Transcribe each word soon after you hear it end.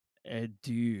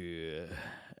Adieu.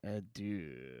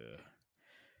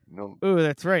 No. Ooh,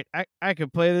 that's right. I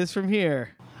could play this from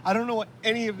here. I don't know what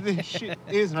any of this shit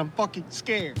is, and I'm fucking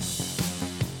scared.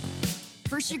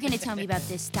 First, you're gonna tell me about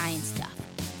this science stuff.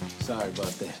 Sorry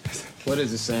about that. What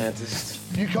is a scientist?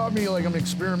 You caught me like I'm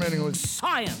experimenting with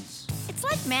science. It's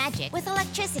like magic with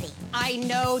electricity. I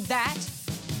know that.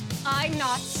 I'm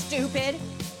not stupid.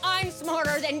 I'm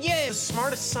smarter than you. The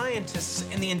smartest scientists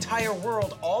in the entire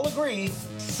world all agree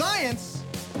Science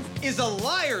is a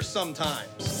liar sometimes.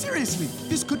 Seriously,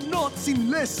 this could not seem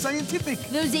less scientific.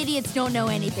 Those idiots don't know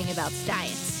anything about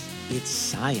science. It's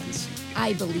science.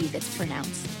 I believe it's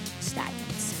pronounced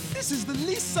science. This is the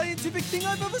least scientific thing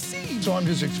I've ever seen. So I'm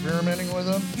just experimenting with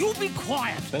them. You be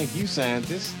quiet. Thank you,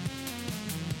 scientist.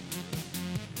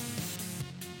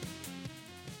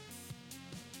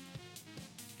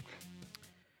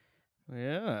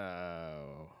 Yeah.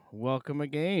 Welcome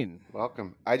again.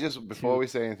 Welcome. Before we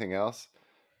say anything else,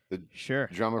 the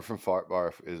drummer from Fart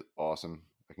Barf is awesome.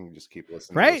 I can just keep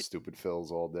listening to those stupid fills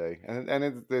all day,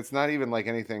 and it's not even like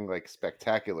anything like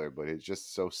spectacular, but it's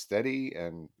just so steady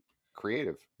and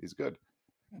creative. He's good.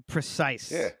 Precise.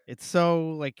 Yeah. It's so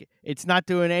like it's not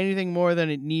doing anything more than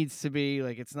it needs to be.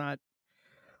 Like it's not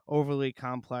overly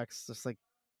complex. Just like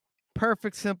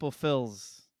perfect simple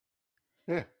fills.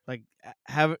 Yeah. Like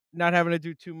not having to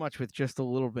do too much with just a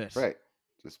little bit. Right.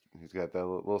 Just he's got that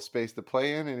little space to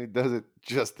play in, and he does it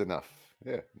just enough.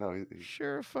 Yeah. No, he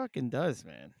sure fucking does,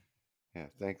 man. Yeah.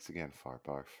 Thanks again, Fart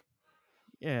Barf.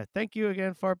 Yeah. Thank you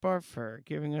again, Fart Barf, for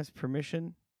giving us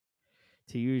permission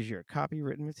to use your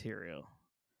copywritten material,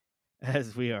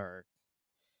 as we are,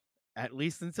 at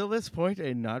least until this point,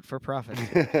 a not-for-profit.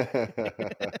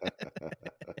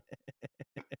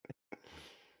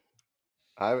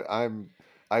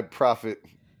 I profit,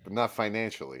 but not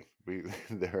financially.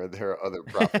 There are other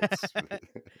profits.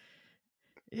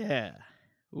 Yeah.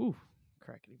 Ooh,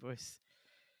 crackety voice.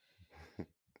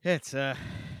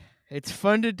 It's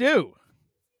fun to do.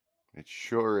 It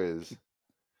sure is.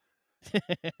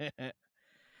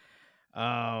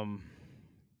 Yeah,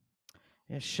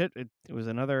 shit. It was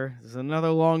another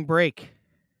long break.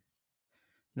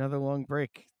 Another long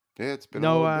break. Yeah, it's been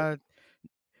a little bit.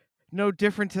 No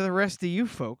different to the rest of you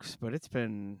folks, but it's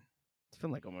been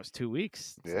like almost 2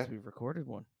 weeks since we've recorded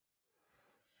one.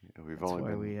 Yeah, we've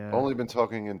only been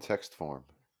talking in text form.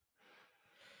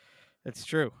 That's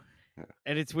true. Yeah.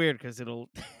 And it's weird because it'll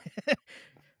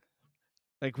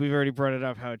like we've already brought it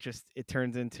up how it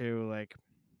turns into like,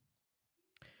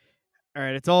 all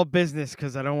right, it's all business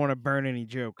because I don't want to burn any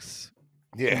jokes.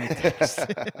 Yeah.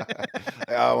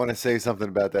 I want to say something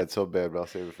about that so bad, but I'll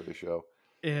save it for the show.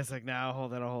 Yeah, it's like, now I'll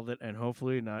hold it, and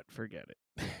hopefully not forget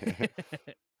it.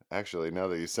 Actually, now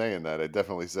that you're saying that, I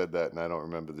definitely said that, and I don't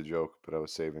remember the joke, but I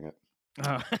was saving it.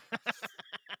 Oh.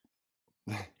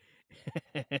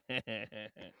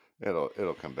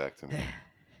 It'll come back to me.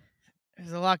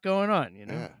 There's a lot going on, you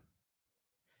know?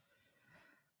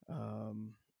 Yeah.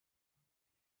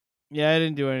 Yeah, I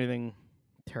didn't do anything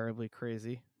terribly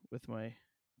crazy with my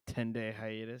 10-day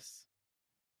hiatus.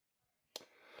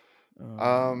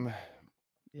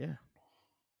 Yeah.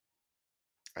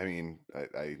 I mean,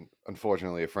 I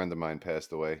unfortunately a friend of mine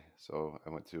passed away, so I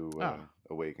went to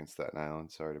a wake in Staten Island.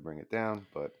 Sorry to bring it down,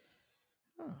 but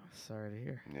sorry to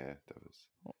hear. Yeah,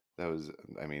 that was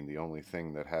I mean, the only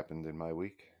thing that happened in my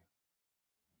week.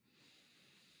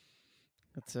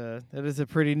 That is a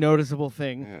pretty noticeable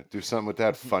thing. Yeah, do something with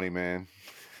that, funny man.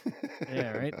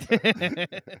 Yeah, right.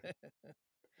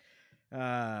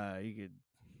 You could.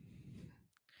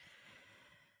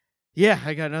 Yeah,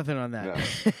 I got nothing on that. No.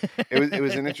 It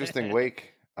was an interesting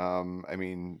wake. I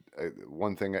mean,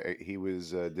 one thing, he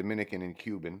was Dominican and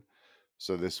Cuban,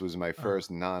 so this was my first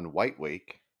non-white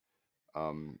wake.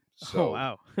 Oh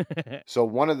wow! So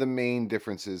one of the main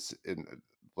differences in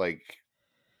like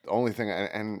the only thing,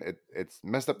 and it's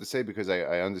messed up to say because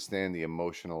I understand the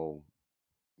emotional,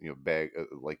 bag,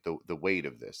 like the weight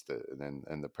of this,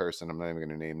 and the person, I'm not even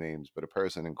going to name names, but a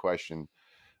person in question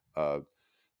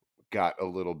got a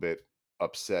little bit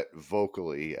upset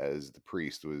vocally as the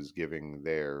priest was giving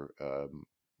their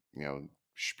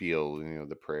spiel,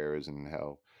 the prayers and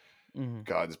how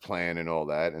God's plan and all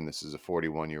that. And this is a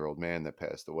 41-year-old man that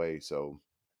passed away, so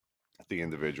the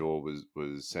individual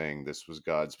was saying this was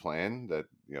God's plan, that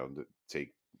to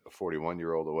take a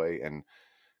 41-year-old away. And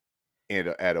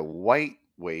at a white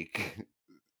wake,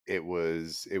 it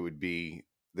would be,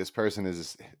 this person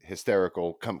is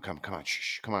hysterical. Come on,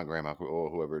 shh, come on, grandma, or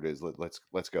whoever it is.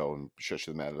 Let's go, and shush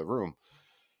them out of the room.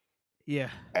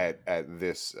 Yeah. At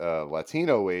this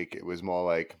Latino wake, it was more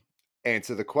like,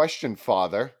 answer the question,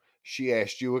 Father. She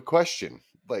asked you a question.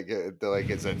 like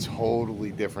it's a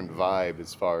totally different vibe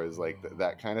as far as like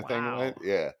that kind of thing went. Wow.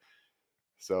 Yeah.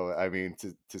 So I mean,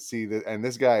 to see that, and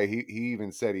this guy, he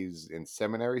even said he's in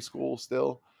seminary school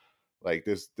still. Like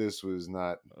this was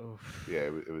not. Oof. Yeah,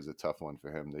 it was a tough one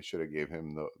for him. They should have gave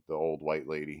him the old white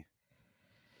lady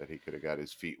that he could have got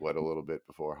his feet wet a little bit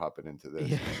before hopping into this,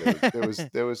 Yeah. because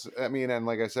there was. I mean, and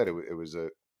like I said, it was a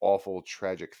awful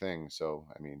tragic thing. So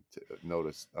I mean, to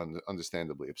notice,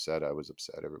 understandably upset. I was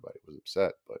upset. Everybody was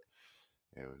upset, but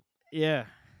you know, Yeah.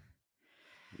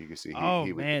 you can see Oh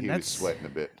man, he was that's sweating a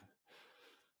bit.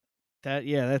 that.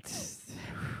 Yeah, that's.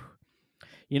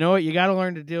 You know what? You got to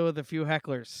learn to deal with a few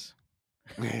hecklers,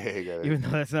 Yeah, even though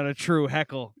that's not a true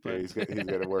heckle. yeah, But he's got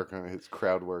to work on his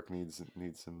crowd work. Needs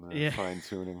some yeah. fine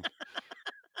tuning.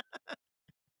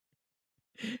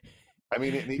 I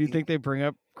mean, Do you think they bring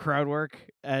up crowd work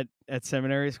at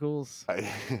seminary schools? I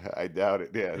I doubt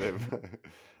it. Yeah,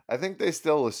 I think they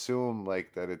still assume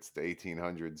like that it's the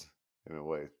 1800s in a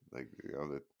way. Like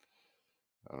that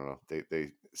I don't know.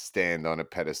 They stand on a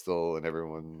pedestal and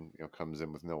everyone comes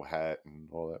in with no hat and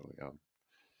all that.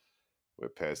 We're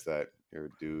past that. You're a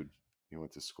dude. You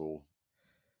went to school.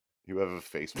 You have a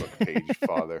Facebook page,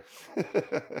 father.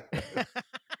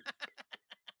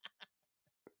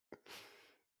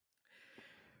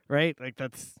 Right? Like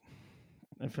that's.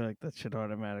 I feel like that should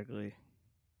automatically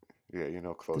Yeah,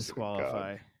 closer to God.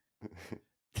 disqualify.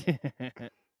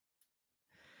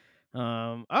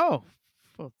 Oh,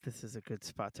 well, this is a good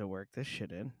spot to work this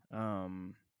shit in.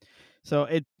 So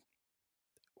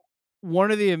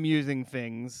one of the amusing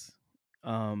things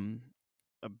um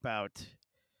about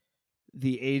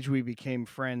the age we became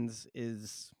friends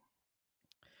is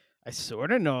I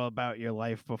sort of know about your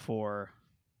life before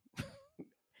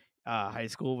high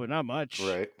school, but not much.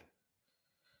 Right.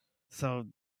 So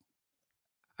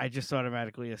I just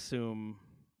automatically assume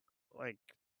like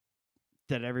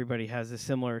that everybody has a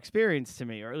similar experience to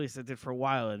me, or at least I did for a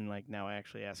while, and like now I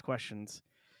actually ask questions.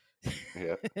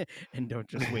 Yeah. And don't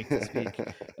just wait to speak.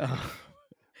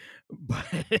 But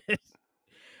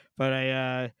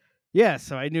but yeah,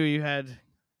 so I knew you had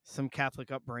some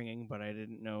Catholic upbringing, but I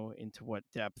didn't know into what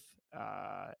depth.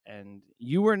 And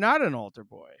you were not an altar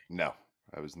boy, No,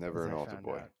 I was never as an I altar found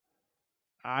boy. out.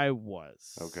 I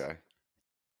was. Okay.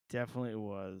 Definitely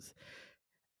was.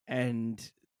 And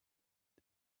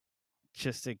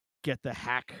just to get the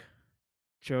hack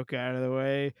joke out of the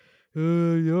way,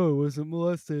 I wasn't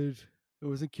molested. It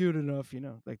wasn't cute enough,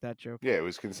 like that joke. Yeah, it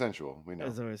was consensual. We know.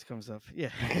 As always comes up. Yeah.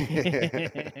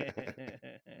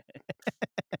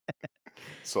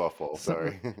 Softball.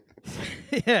 Something.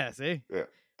 Sorry. Yeah, see? Yeah.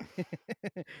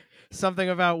 Something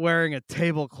about wearing a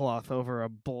tablecloth over a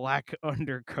black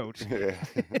undercoat. Yeah.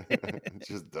 It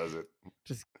just does it.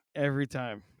 Just every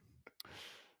time.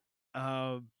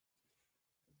 I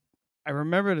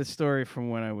remember the story from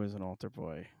when I was an altar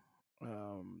boy.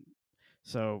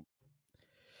 So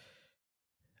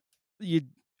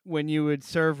when you would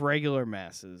serve regular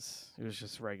masses, it was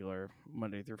just regular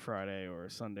Monday through Friday or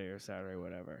Sunday or Saturday,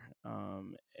 whatever.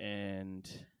 And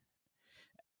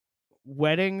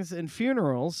weddings and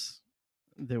funerals,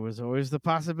 there was always the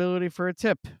possibility for a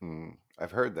tip.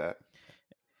 I've heard that.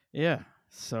 Yeah.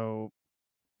 So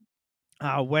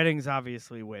weddings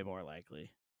obviously way more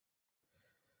likely,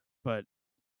 but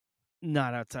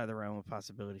not outside the realm of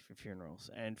possibility for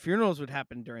funerals. And funerals would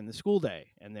happen during the school day,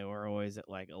 and they were always at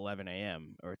like 11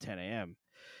 a.m. or 10 a.m.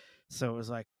 So it was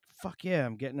like, fuck yeah,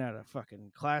 I'm getting out of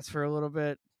fucking class for a little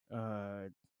bit.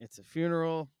 It's a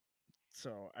funeral,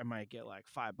 so I might get like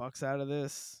 $5 out of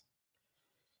this,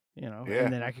 Yeah.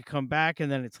 and then I could come back,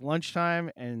 and then it's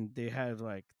lunchtime, and they had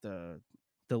like the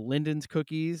Linden's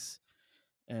cookies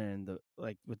and the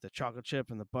like with the chocolate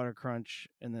chip and the butter crunch,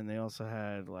 and then they also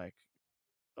had like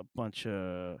a bunch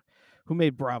of who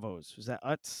made Bravos? Was that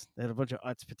Utz? They had a bunch of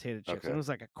Utz potato chips. Okay. And it was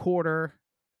like a quarter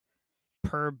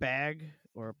per bag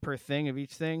or per thing of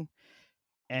each thing.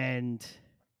 And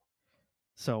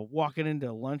so walking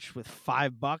into lunch with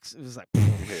 $5, it was like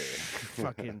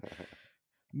fucking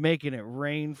making it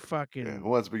rain fucking yeah. Who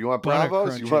wants, but you want butter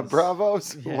Bravos? You want crunches.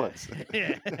 Bravos? Yeah. Who wants?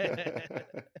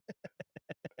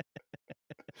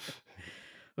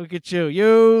 Look at you.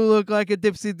 You look like a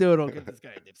dipsy doodle. Give this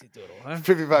guy a dipsy doodle, huh?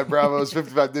 55 Bravos,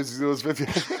 55 Dipsy Doodles, 50.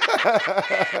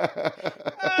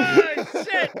 Oh,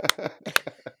 shit.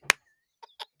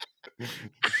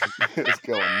 It's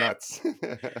going nuts.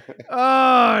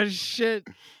 Oh, shit.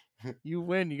 You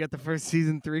win. You got the first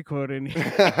season 3 quote in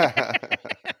here.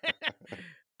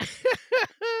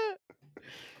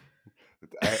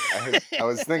 I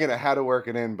was thinking of how to work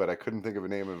it in, but I couldn't think of a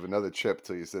name of another chip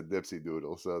till you said Dipsy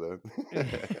Doodle. So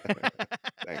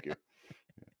thank you.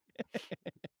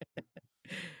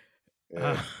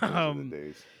 Yeah, those are the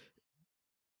days.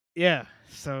 Yeah,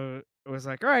 so it was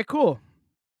like, all right, cool.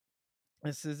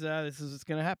 This is what's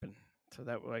gonna happen. So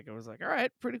that like it was like, all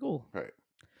right, pretty cool. Right.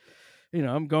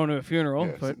 I'm going to a funeral,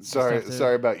 Yeah. but just have Sorry, to.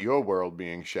 sorry about your world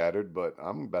being shattered, but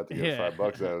I'm about to get Yeah.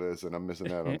 $5 out of this, and I'm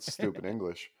missing out on stupid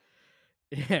English.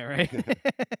 Yeah, right.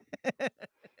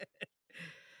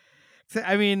 So,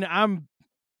 I mean,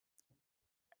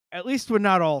 at least we're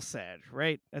not all sad,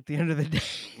 right? At the end of the day,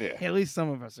 Yeah. at least some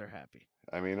of us are happy.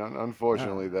 I mean,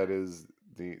 unfortunately, that is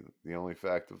the only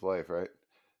fact of life, right?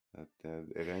 That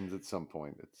it ends at some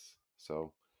point. It's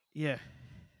so Yeah.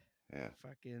 yeah.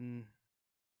 Fucking.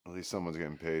 At least someone's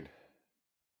getting paid.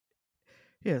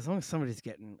 Yeah, as long as somebody's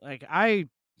getting like I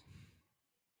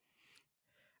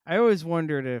always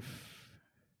wondered if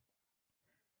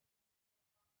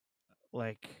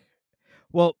like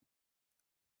well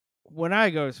when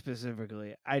I go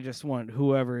specifically, I just want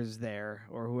whoever is there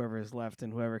or whoever is left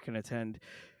and whoever can attend.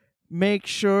 Make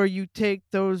sure you take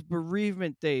those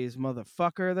bereavement days,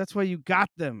 motherfucker. That's why you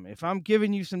got them. If I'm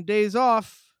giving you some days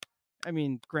off, I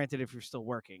mean, granted, if you're still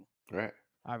working, Right.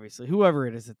 obviously, whoever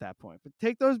it is at that point, but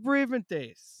take those bereavement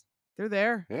days. They're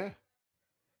there. Yeah.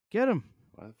 Get them.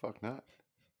 Why the fuck not?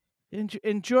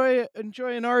 Enjoy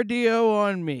an RDO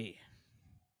on me.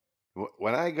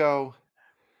 When I go,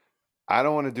 I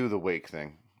don't want to do the wake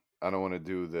thing. I don't want to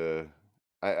do the.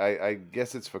 I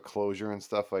guess it's for closure and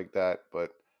stuff like that,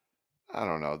 but I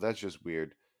don't know. That's just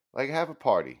weird. Like, have a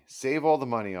party. Save all the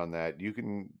money on that. You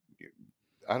can.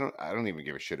 I don't even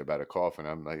give a shit about a coffin.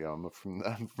 I'm like, I'm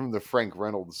from the Frank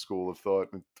Reynolds school of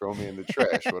thought. And throw me in the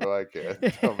trash. What do I care?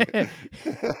 Throw me.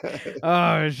 Oh,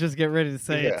 I was just getting ready to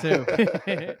say it too.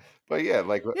 But yeah,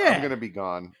 like I'm Yeah. gonna be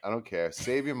gone. I don't care.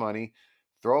 Save your money.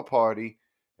 Throw a party.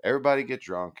 Everybody get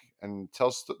drunk and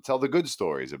tell the good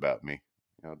stories about me.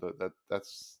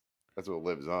 That's what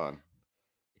lives on.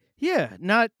 Yeah,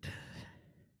 not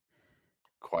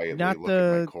Quietly look at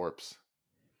my the corpse.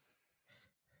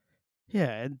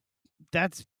 yeah, and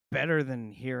that's better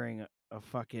than hearing a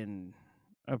fucking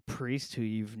a priest who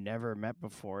you've never met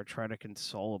before try to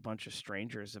console a bunch of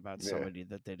strangers about Yeah. somebody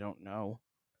that they don't know.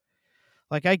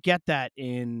 Like I get that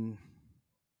in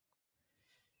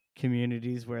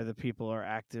communities where the people are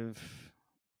active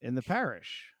in the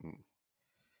parish.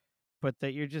 But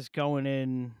that you're just going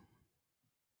in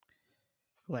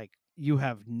like you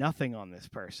have nothing on this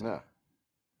person. No.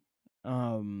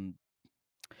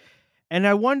 And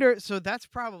I wonder so that's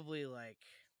probably like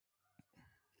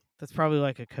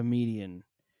a comedian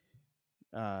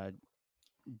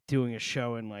doing a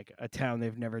show in like a town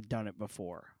they've never done it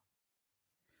before.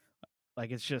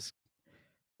 Like it's just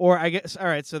or I guess all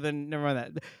right, so then never mind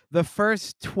that. The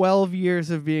first 12 years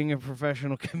of being a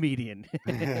professional comedian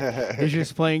is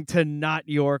just playing to not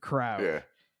your crowd. Yeah.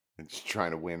 And just trying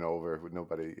to win over with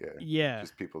nobody. Yeah. Yeah.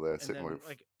 Just people that are sitting then, with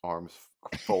like, arms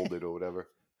folded or whatever.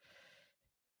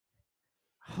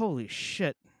 Holy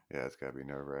shit. Yeah, it's gotta be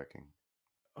nerve-wracking.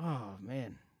 Oh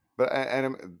man. But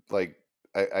I'm like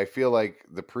I feel like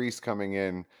the priest coming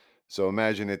in. So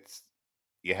imagine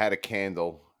you had a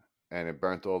candle and it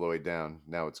burnt all the way down.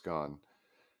 Now it's gone.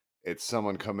 It's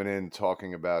someone coming in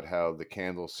talking about how the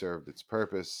candle served its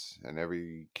purpose and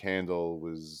every candle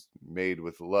was made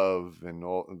with love and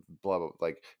all blah blah.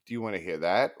 Like, do you want to hear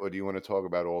that, or do you want to talk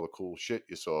about all the cool shit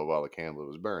you saw while the candle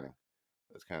was burning?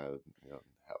 That's kind of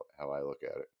how I look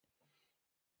at it.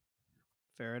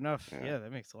 Fair enough. Yeah,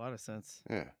 that makes a lot of sense.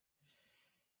 Yeah.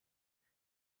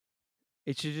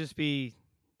 It should just be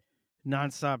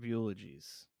nonstop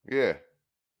eulogies. Yeah.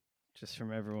 Just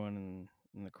from everyone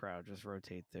in the crowd. Just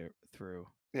rotate through.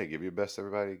 Yeah, give your best,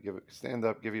 everybody. Stand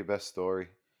up, give your best story.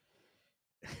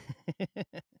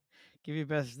 Give your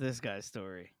best this guy's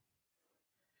story.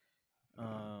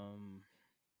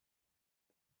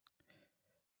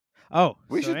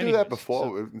 We should do that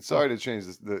before. Sorry to change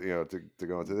this, to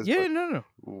go into this. Yeah, but no.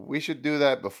 We should do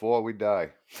that before we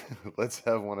die. Let's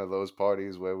have one of those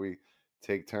parties where we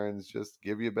take turns. Just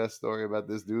give your best story about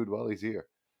this dude while he's here.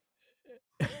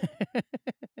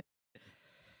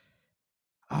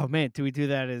 Oh man, do we do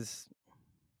that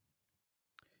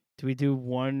do we do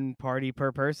one party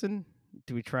per person?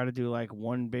 Do we try to do like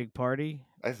one big party?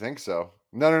 I think so.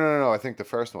 No. I think the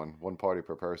first one party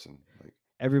per person. Like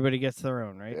everybody gets their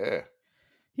own, right? Yeah.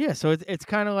 Yeah, so it's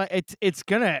kind of like it's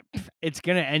gonna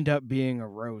end up being a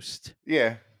roast.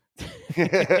 Yeah.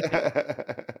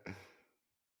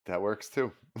 That works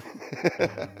too.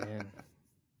 Oh man.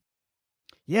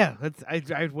 Yeah,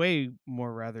 I'd way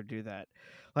more rather do that.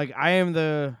 Like I have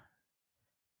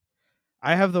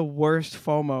the worst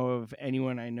FOMO of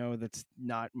anyone I know that's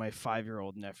not my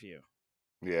 5-year-old nephew.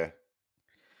 Yeah.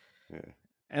 Yeah.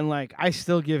 And like, I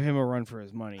still give him a run for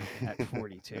his money at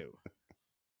 42.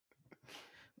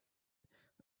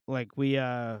 Like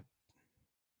my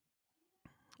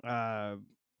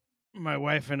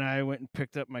wife and I went and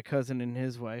picked up my cousin and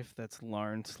his wife. That's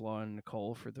Lawrence, Law, and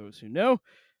Nicole, for those who know,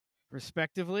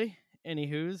 respectively.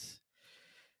 Anywho's,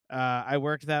 I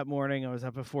worked that morning. I was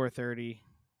up at 4:30.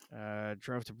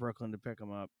 Drove to Brooklyn to pick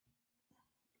him up.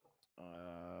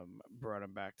 Brought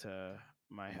him back to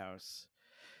my house,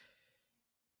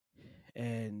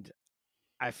 and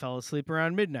I fell asleep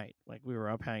around midnight. Like, we were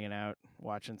up hanging out,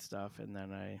 watching stuff, and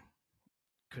then I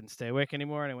couldn't stay awake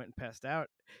anymore, and I went and passed out.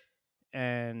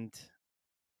 And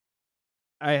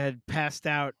I had passed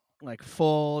out like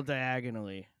full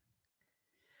diagonally,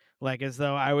 like as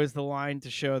though I was the line to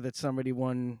show that somebody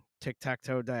won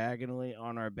tic-tac-toe diagonally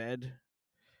on our bed.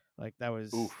 Like, that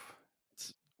was Oof.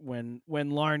 when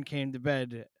Lauren came to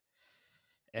bed,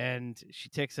 and she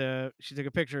took a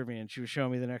picture of me, and she was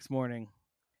showing me the next morning.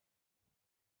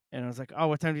 And I was like, "Oh,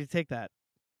 what time did you take that?"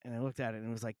 And I looked at it, and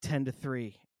it was like 10 to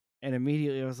 3. And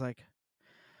immediately I was like,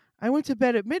 "I went to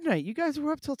bed at midnight. You guys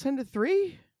were up till 10 to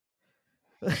 3?"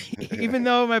 Even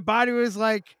though my body was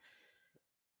like,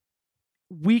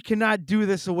 "We cannot do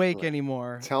this awake Right.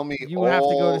 anymore. Tell me You have to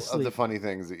go to all of the sleep." funny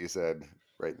things that you said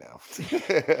right now.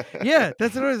 Yeah,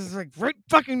 that's what it was. It's like, right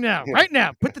fucking now. Right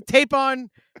now. Put the tape on.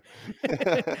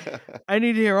 I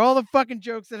need to hear all the fucking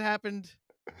jokes that happened.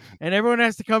 And everyone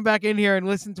has to come back in here and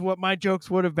listen to what my jokes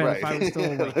would have been if I was Right.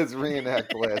 still awake. Let's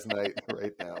reenact last night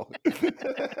right now.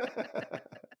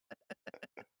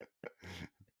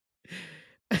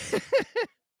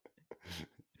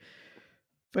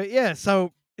 But yeah,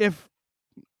 so if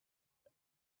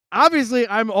obviously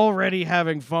I'm already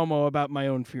having FOMO about my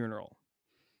own funeral.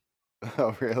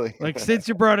 Oh, really? Like, since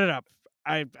you brought it up,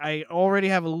 I already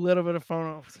have a little bit of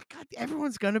FOMO. I was like, God,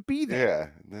 everyone's gonna be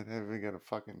there. Yeah. Then we got to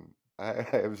fucking. I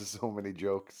have so many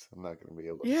jokes. I'm not going to be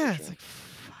able to Yeah, pitch it's in. like,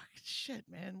 fuck, shit,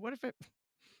 man. What if it?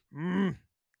 Mm.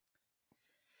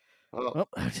 Well, Well,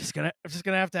 I'm just gonna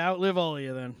have to outlive all of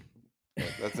you then.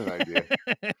 that's an idea.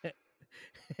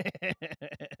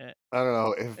 I don't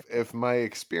know if my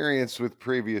experience with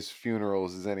previous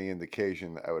funerals is any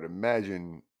indication. I would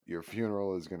imagine your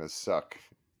funeral is going to suck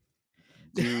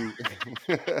due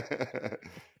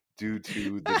due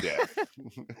to the death.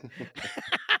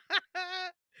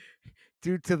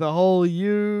 Due to the whole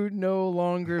you no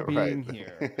longer Right. being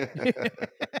here.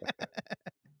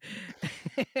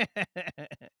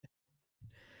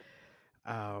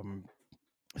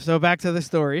 So back to the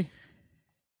story.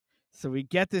 So we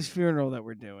get this funeral that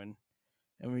we're doing,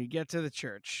 and we get to the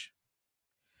church.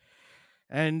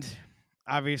 And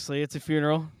obviously it's a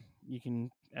funeral. You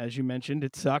can, as you mentioned,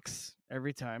 it sucks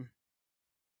every time.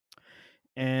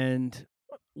 And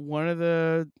one of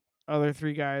the other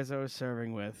 3 guys I was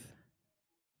serving with,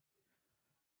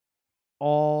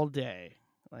 all day,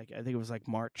 like, I think it was like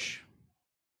Marchish.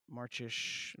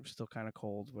 It was still kind of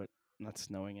cold, but not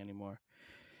snowing anymore.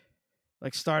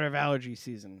 Like, start of allergy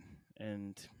season,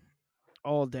 and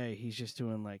all day he's just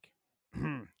doing like,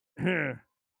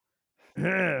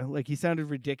 like, he sounded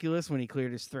ridiculous when he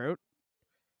cleared his throat.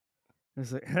 It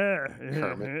was like,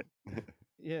 Kermit.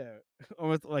 yeah,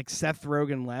 almost like Seth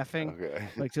Rogen laughing, Okay.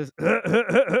 like just Right.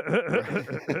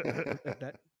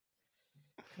 that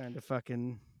kind of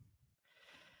fucking.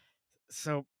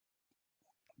 So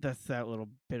that's that little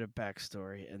bit of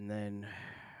backstory, and then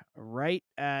right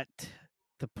at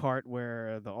the part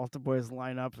where the altar boys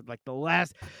line up, like the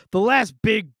last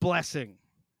big blessing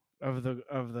of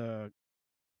the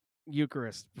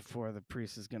Eucharist before the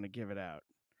priest is going to give it out,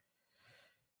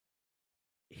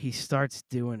 he starts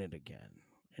doing it again,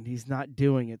 and he's not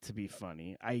doing it to be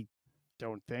funny. I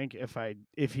don't think.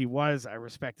 If he was, I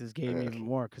respect his game even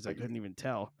more, because I Like, couldn't even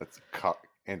tell. that's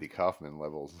Andy Kaufman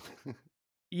levels.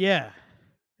 Yeah.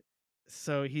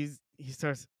 So he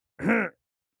starts like,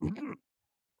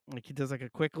 he does like a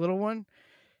quick little one,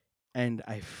 and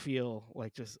I feel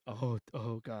like just oh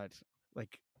god,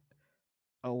 like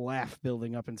a laugh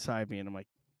building up inside me, and I'm like,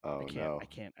 Oh no. I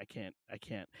can't.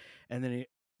 And then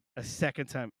a second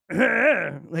time,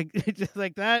 like just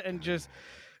like that, and just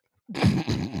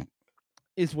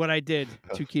is what I did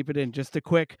to keep it in, just a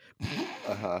quick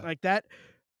like that.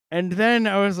 And then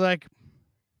I was like,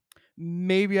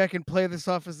 maybe I can play this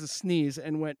off as a sneeze,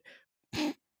 and went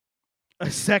a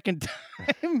second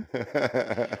time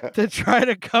to try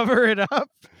to cover it up.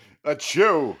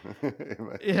 Achoo!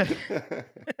 Yeah.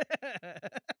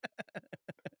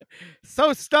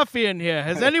 So stuffy in here.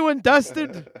 Has anyone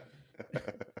dusted?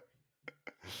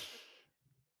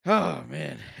 Oh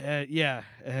man, yeah.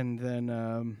 And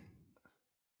then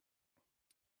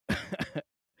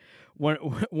one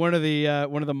one of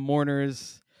the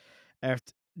mourners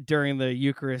after during the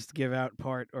Eucharist give out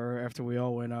part, or after we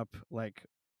all went up, like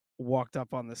walked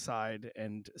up on the side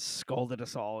and scolded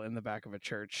us all in the back of a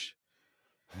church.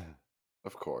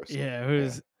 Of course. Yeah, it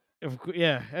was.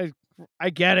 Yeah, I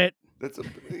get it.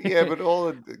 Yeah, but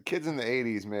all the kids in the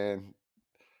 80s, man,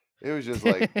 it was just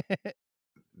like,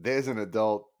 there's an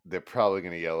adult, they're probably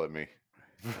gonna yell at me.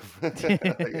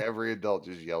 Like every adult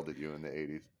just yelled at you in the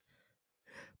 80s.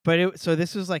 But so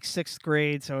this was like 6th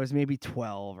grade, so I was maybe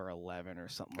 12 or 11 or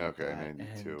something like Okay, that.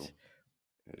 92. And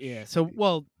yeah, so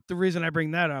well, the reason I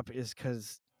bring that up is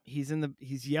because he's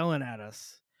yelling at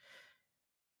us,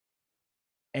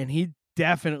 and he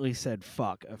definitely said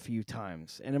 "fuck" a few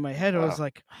times, and in my head I was Wow.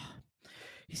 like, oh,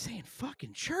 he's saying "fuck"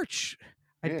 in church.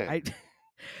 Yeah.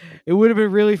 It would have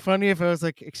been really funny if I was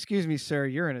like, "Excuse me, sir,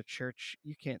 you're in a church.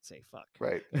 You can't say fuck."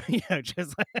 Right. Yeah,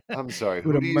 just I'm sorry. would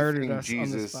Who have do you murdered think us on the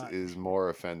Jesus spot. is more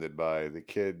offended by? The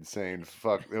kid saying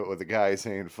fuck, or the guy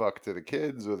saying fuck to the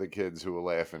kids, or the kids who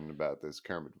are laughing about this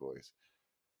Kermit voice?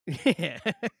 Yeah.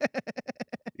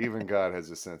 Even God has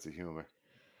a sense of humor.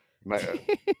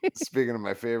 Speaking of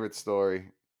my favorite story,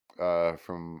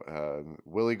 from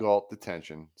Willie Galt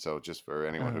detention. So, just for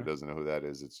anyone who doesn't know who that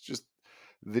is, it's just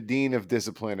the dean of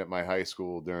discipline at my high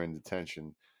school during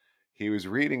detention. He was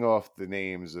reading off the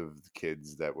names of the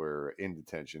kids that were in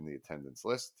detention, the attendance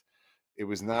list. It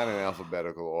was not in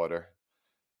alphabetical order.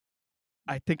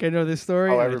 I think I know this story,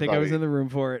 Oh, and I think I was everybody. in the room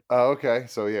for it. Oh, okay.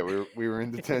 So yeah, we were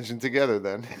in detention together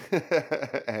then,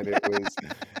 and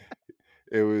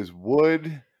it was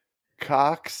Wood,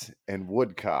 Cox, and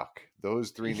Woodcock.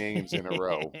 Those three names in a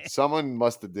row. Someone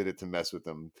must have did it to mess with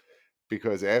them,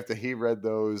 because after he read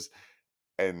those,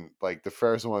 and like the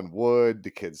first one, Wood,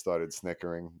 the kids started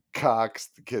snickering. Cox,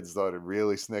 the kids started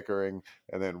really snickering,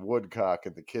 and then Woodcock,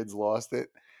 and the kids lost it.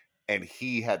 And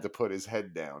he had to put his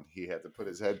head down. He had to put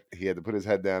his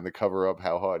head down to cover up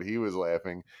how hard he was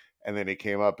laughing. And then he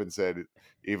came up and said,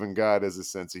 "Even God has a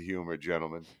sense of humor,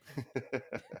 gentlemen."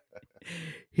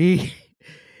 He,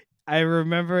 I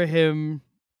remember him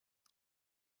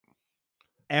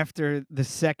after the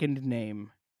second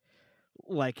name,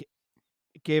 like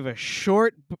gave a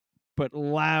short but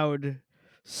loud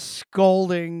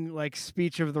scolding like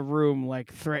speech of the room,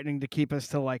 like threatening to keep us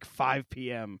till like 5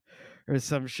 p.m. or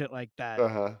some shit like that.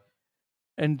 Uh-huh.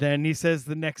 And then he says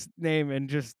the next name and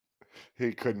just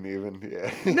He couldn't even,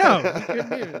 yeah. no, he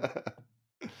couldn't even.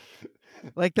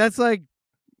 Like that's like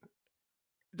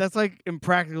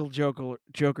impractical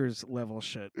Joker's level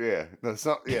shit. Yeah. No,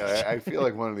 yeah, I feel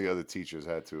like one of the other teachers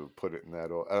had to have put it in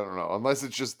that order. I don't know. Unless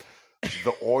it's just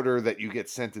the order that you get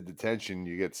sent to detention,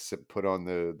 you get put on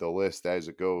the list as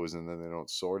it goes, and then they don't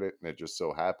sort it, and it just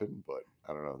so happened. But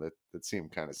I don't know. That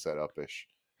seemed kind of set up-ish.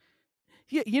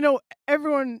 Yeah,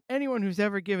 anyone who's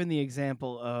ever given the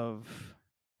example of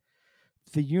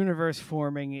the universe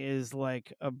forming is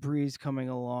like a breeze coming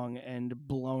along and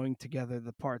blowing together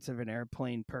the parts of an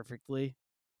airplane perfectly.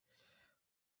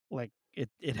 Like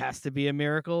it has to be a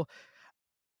miracle.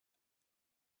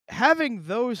 Having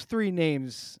those three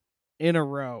names in a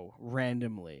row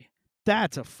randomly,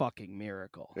 that's a fucking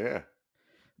miracle. Yeah.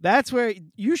 That's where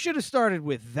you should have started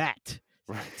with that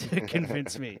to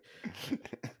convince me.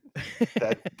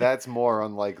 That's more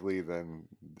unlikely than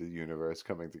the universe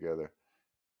coming together.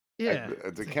 Yeah.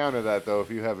 To counter that, though,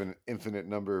 if you have an infinite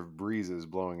number of breezes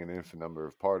blowing an infinite number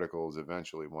of particles,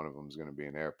 eventually one of them is going to be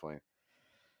an airplane.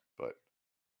 But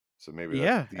so maybe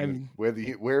that's Yeah, I mean,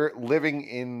 we're living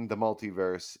in the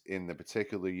multiverse, in the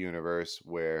particular universe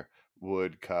where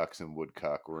Wood, Cox, and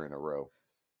Woodcock were in a row.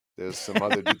 There's some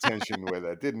other detention where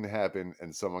that didn't happen,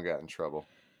 and someone got in trouble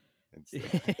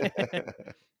instead.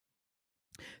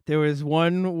 there was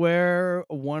one where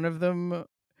one of them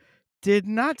did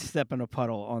not step in a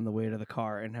puddle on the way to the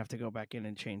car and have to go back in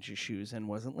and change his shoes and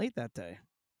wasn't late that day.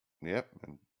 Yep,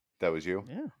 and that was you.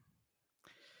 Yeah.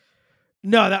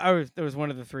 No, that was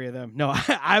one of the three of them. No,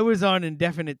 I was on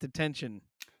indefinite detention.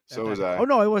 So was I. Oh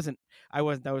no, I wasn't.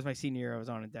 That was my senior year. I was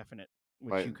on indefinite,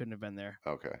 which you couldn't have been there.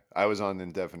 Okay, I was on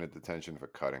indefinite detention for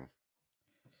cutting.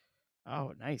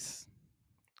 Oh, nice.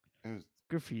 It was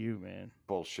good for you, man.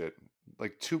 Bullshit.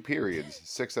 Like 2 periods,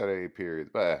 6 out of 8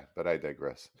 periods. But I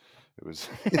digress. It was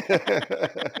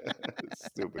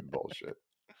stupid bullshit.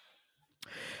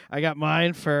 I got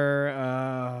mine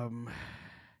for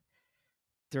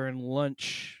during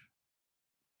lunch.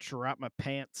 Dropped my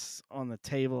pants on the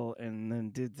table and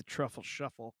then did the truffle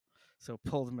shuffle. So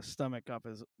pulled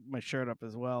my shirt up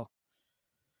as well.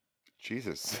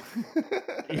 Jesus.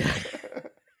 Yeah.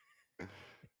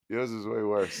 Yours is way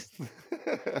worse.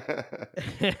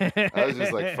 I was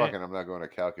just like, fucking, I'm not going to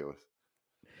calculus.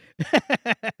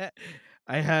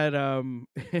 I had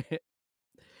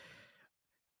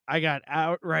I got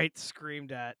outright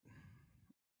screamed at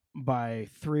by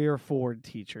 3 or 4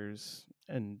 teachers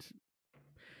and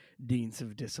deans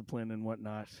of discipline and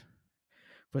whatnot.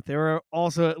 But there were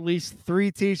also at least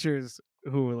 3 teachers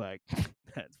who were like,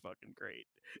 "That's fucking great."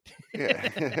 Yeah.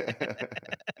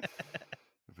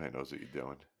 Man knows what you're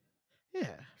doing.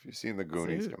 Yeah. If you've seen the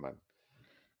Goonies, So, come on.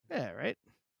 yeah, right.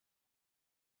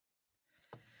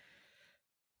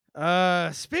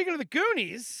 Speaking of the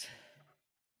Goonies,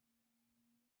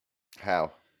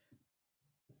 How?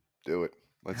 Do it.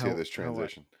 Let's hear how this how what?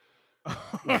 transition. All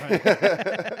right.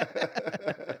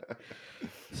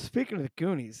 Speaking of the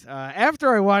Goonies,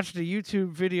 after I watched the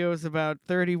YouTube videos about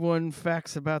 31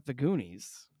 facts about the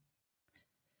Goonies,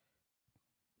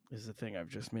 is the thing I've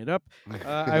just made up.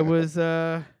 I was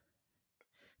no,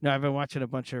 I've been watching a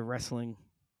bunch of wrestling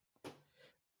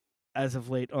as of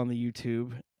late on the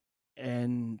YouTube,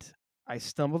 and I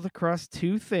stumbled across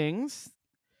 2 things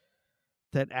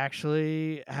that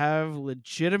actually have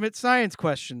legitimate science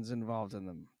questions involved in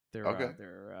them. Okay.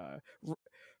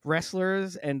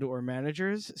 Wrestlers and or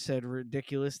managers said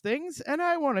ridiculous things, and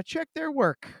I want to check their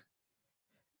work.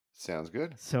 Sounds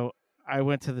good. So I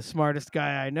went to the smartest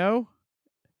guy I know,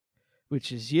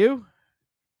 which is you.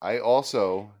 I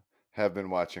also have been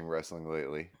watching wrestling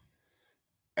lately,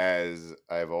 as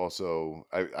I've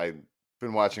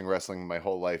been watching wrestling my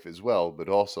whole life as well, but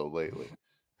also lately.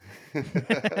 I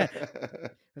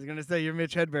was gonna say you're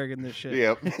Mitch Hedberg in this shit.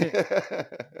 Yep.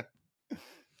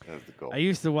 That's the I goal.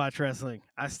 used to watch wrestling.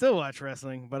 I still watch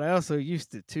wrestling, but I also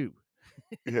used to too.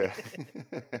 Yeah.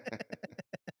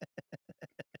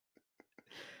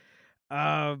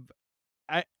 Um,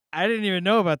 I didn't even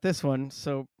know about this one.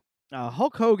 So,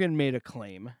 Hulk Hogan made a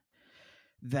claim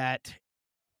that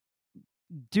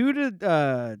due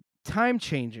to time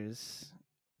changes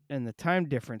and the time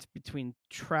difference between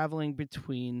traveling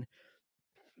between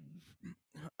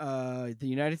the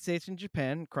United States and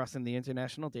Japan, crossing the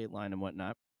international date line and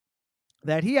whatnot,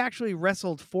 that he actually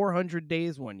wrestled 400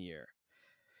 days one year.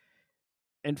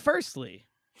 And firstly,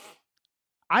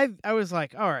 I was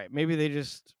like, all right, maybe they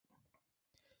just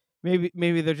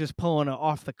maybe they're just pulling an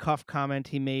off the cuff comment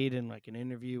he made in like an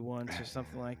interview once or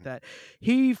something like that.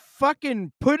 He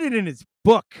fucking put it in his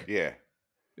book. Yeah.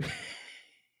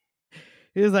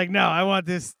 He was like, no, I want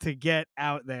this to get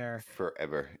out there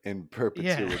Forever. In Yeah.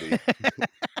 perpetuity.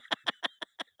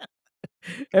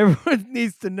 Everyone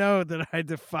needs to know that I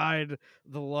defied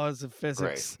the laws of Great.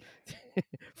 physics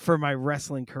for my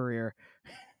wrestling career.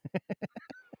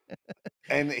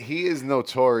 And he is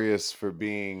notorious for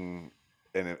being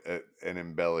an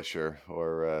embellisher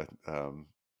or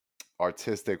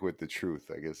artistic with the truth,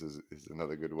 I guess is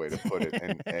another good way to put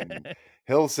it. And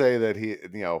he'll say that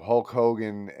Hulk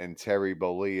Hogan and Terry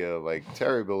Bollea, like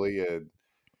Terry Bollea,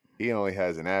 he only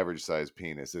has an average sized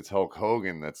penis. It's Hulk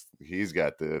Hogan he's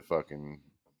got the fucking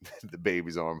the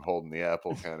baby's arm holding the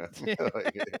apple kind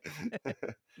of.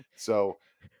 So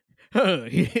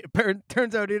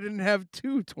Turns out he didn't have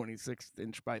two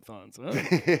 26-inch pythons, huh?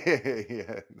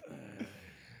 yeah.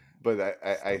 But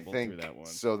I think that one.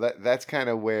 so that's kind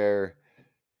of where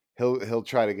he'll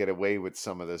try to get away with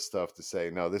some of this stuff to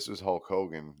say, no, this was Hulk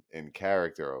Hogan in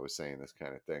character. I was saying this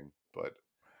kind of thing, but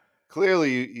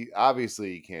clearly,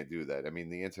 obviously, you can't do that. I mean,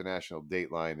 the international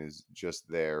date line is just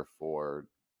there for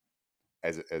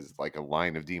as like a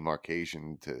line of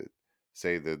demarcation to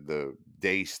say that the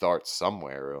day starts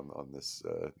somewhere on this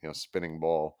spinning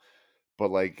ball.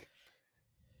 But like,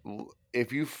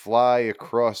 if you fly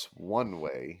across one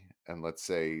way, and let's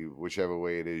say whichever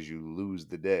way it is, you lose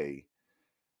the day,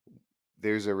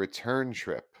 there's a return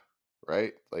trip,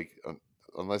 right? Like,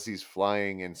 unless he's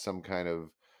flying in some kind of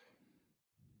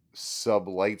sub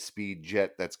light speed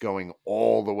jet that's going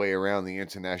all the way around the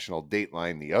international date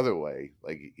line the other way,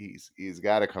 like he's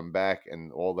got to come back,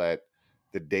 and all that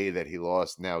the day that he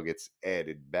lost now gets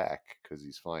added back because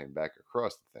he's flying back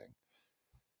across the thing.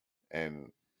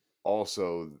 And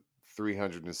also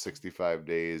 365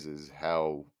 days is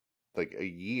how, like, a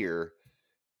year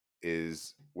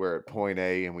is we're at point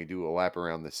A and we do a lap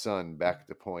around the sun back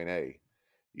to point A.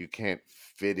 You can't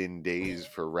fit in days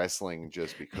for wrestling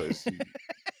just because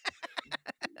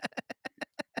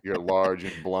you're large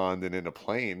and blonde and in a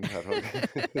plane.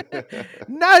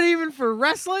 Not even for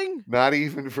wrestling? Not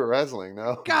even for wrestling,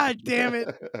 no. God damn it.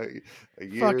 A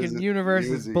year Fucking universe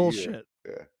is a bullshit.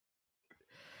 year.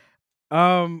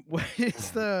 Yeah. What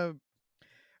is the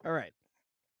all right.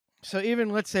 So even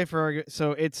let's say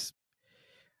so it's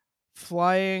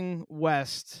flying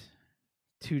west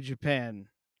to Japan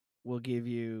will give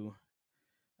you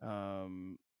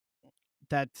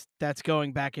that's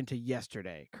going back into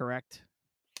yesterday, correct?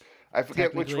 I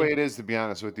forget which way Technically, it is, to be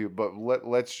honest with you, but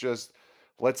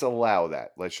let's allow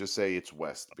that. Let's just say it's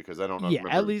west, because I don't yeah. At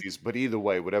remember least these. But either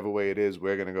way, whatever way it is,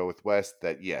 we're gonna go with west.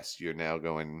 That, yes, you're now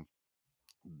going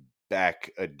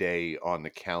back a day on the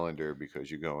calendar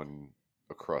because you're going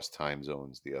across time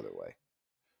zones the other way.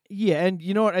 yeah. And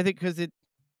you know what? I think because it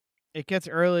gets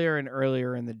earlier and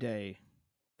earlier in the day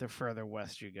the further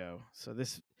west you go. So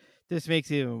this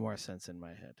makes even more sense in my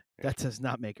head. Yeah. That does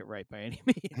not make it right by any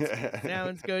means.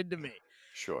 Sounds good to me.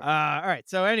 Sure. All right.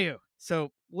 So anywho, so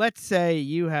let's say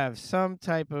you have some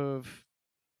type of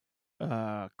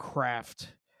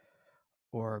craft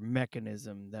or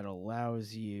mechanism that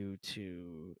allows you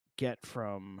to get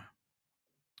from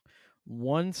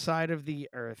one side of the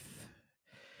earth.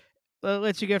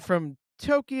 Lets you get from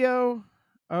Tokyo,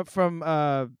 from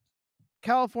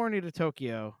California to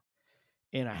Tokyo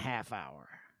in a half hour.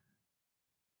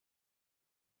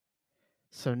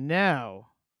 So now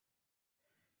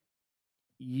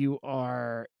you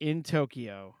are in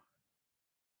Tokyo.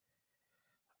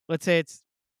 Let's say it's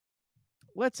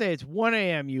 1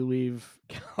 a.m. You leave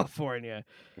California.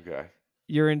 Okay.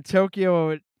 You're in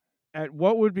Tokyo at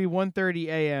what would be 1:30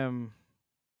 a.m.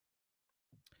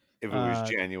 If it was uh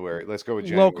January, let's go with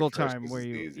January local 1st time because where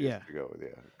it's the you easiest yeah. to go with.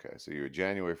 Yeah. Okay. So you're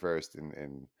January 1st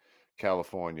in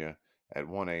California at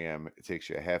 1 a.m. It takes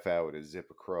you a half hour to zip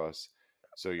across.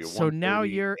 So you're So now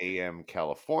 1:30 you're a.m.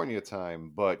 California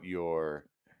time, but you're,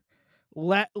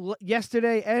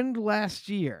 yesterday and last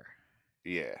year.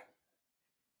 yeah.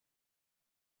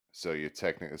 So you're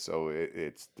technically, so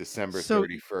it's December So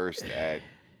 31st at,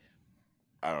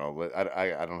 I don't know.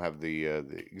 I don't have the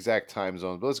exact time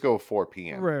zone, but let's go 4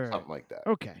 p.m. right. Something like that.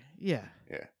 Okay. Yeah.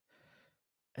 Yeah.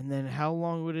 And then how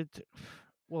long would it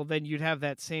well then you'd have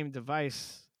that same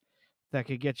device that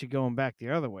could get you going back the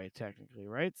other way technically,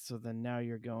 right? So then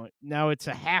now it's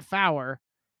a half hour,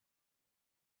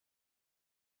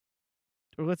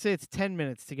 or let's say it's 10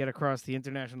 minutes to get across the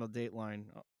international date line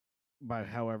by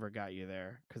however got you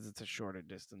there because it's a shorter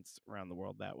distance around the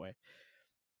world that way.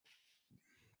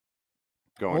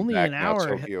 Going Only back an now,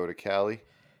 hour. Tokyo to Cali.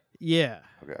 Yeah.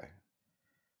 Okay.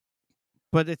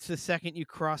 But it's the second you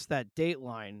cross that date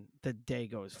line, the day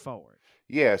goes forward.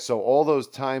 Yeah, so all those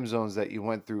time zones that you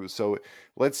went through. So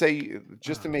let's say,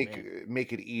 just to Oh man.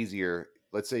 make it easier,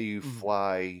 let's say you Mhm.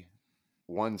 fly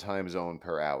one time zone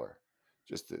per hour.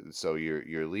 So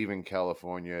you're leaving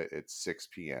California at 6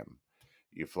 p.m.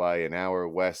 You fly an hour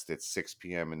west at 6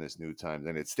 p.m. in this new time,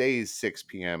 and it stays 6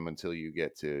 p.m. until you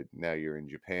get to, now you're in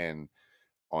Japan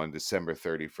on December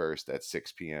 31st at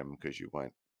 6 p.m. because you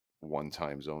went one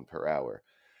time zone per hour.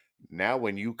 Now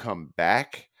when you come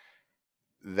back,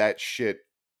 that shit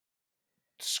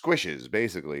squishes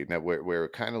basically, now where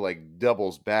it kind of like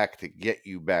doubles back to get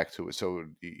you back to it. So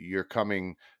you're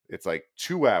coming, it's like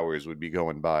 2 hours would be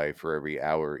going by for every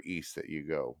hour east that you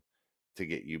go to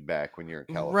get you back. When you're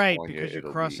in Right, California, because you're it'll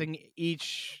be, crossing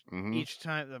hmm, each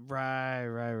time.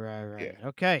 Right. yeah.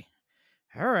 Okay.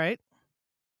 All right.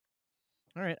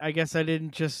 All right. I guess I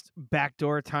didn't just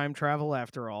backdoor time travel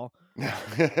after all.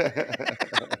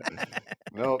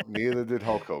 Nope, neither did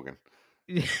Hulk Hogan.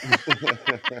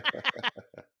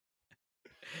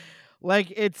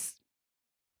 Like it's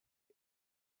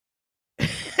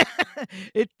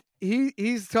it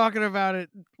he's talking about it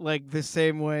like the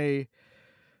same way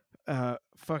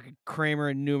fucking Kramer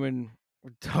and Newman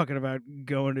were talking about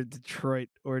going to Detroit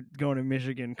or going to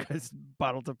Michigan because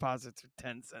bottle deposits are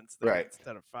 10 cents there Right.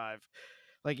 instead of 5.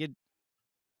 Like it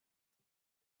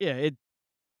yeah, it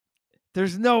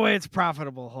there's no way it's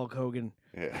profitable, Hulk Hogan.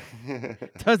 Yeah.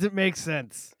 Doesn't make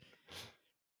sense.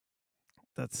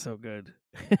 That's so good.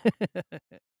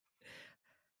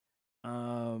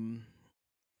 um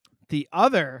the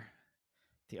other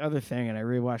thing, and I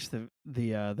rewatched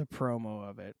the promo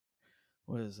of it,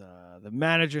 was the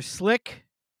manager Slick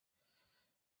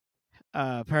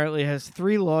apparently has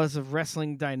 3 laws of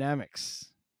wrestling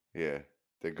dynamics. Yeah,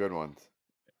 they're good ones.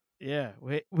 Yeah,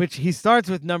 which he starts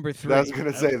with number I was 3.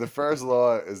 gonna say the first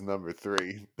law is number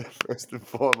 3, first and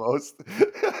foremost.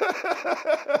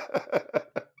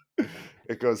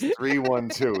 It goes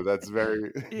 3-1-2. That's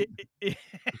very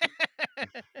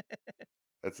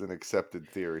that's an accepted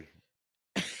theory.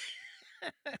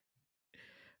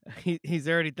 He's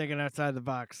already thinking outside the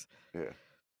box. Yeah.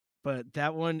 But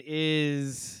that one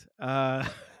is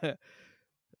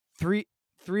three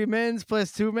men's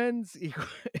plus 2 men's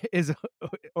is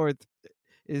or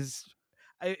is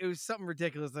it was something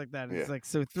ridiculous like that. Yeah. It's like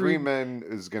so 3 3 men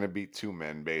is gonna beat 2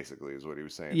 men, basically, is what he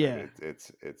was saying. That yeah.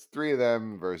 it's 3 of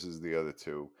them versus the other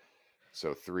 2.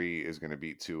 So 3 is gonna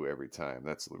beat 2 every time.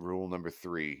 That's rule number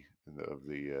 3 of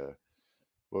the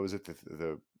what was it?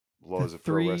 The laws of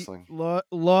pro Three wrestling.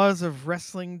 laws of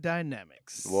wrestling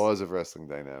dynamics. Laws of wrestling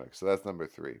dynamics. So that's number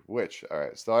 3. Which, all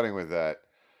right, starting with that,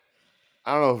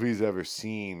 I don't know if he's ever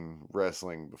seen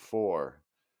wrestling before,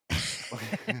 but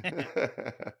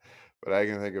I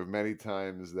can think of many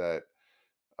times that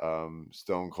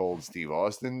Stone Cold Steve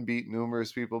Austin beat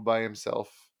numerous people by himself.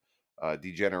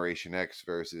 Degeneration X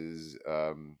versus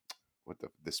what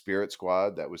the Spirit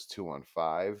Squad, that was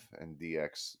 2-on-5, and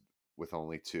DX with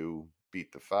only 2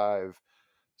 beat the 5.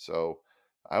 So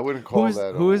I wouldn't call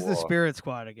that a who is the law. Spirit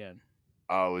Squad again?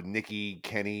 Oh, Nikki,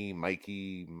 Kenny,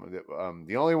 Mikey.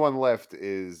 The only one left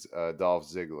is Dolph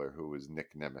Ziggler, who was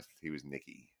Nick Nemeth. He was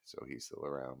Nikki, so he's still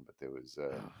around. But there was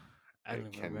Oh, I don't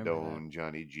even Ken remember that. Doane,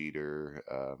 Johnny Jeter.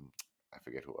 I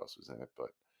forget who else was in it, but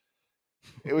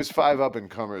it was 5 up and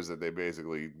comers that they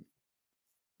basically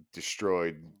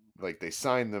destroyed. Like they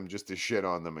signed them just to shit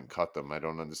on them and cut them. I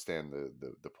don't understand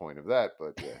the point of that,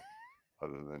 but yeah.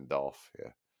 Other than Dolph,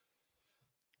 yeah.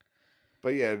 But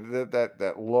yeah,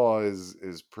 that law is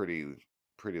pretty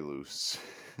loose.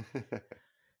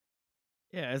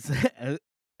 Yeah,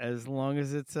 as long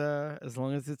as it's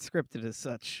scripted as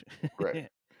such, Right.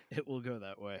 it will go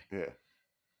that way.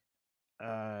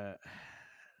 Yeah.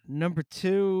 Number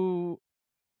 2,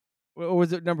 or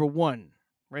was it number 1?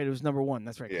 Right, it was number 1.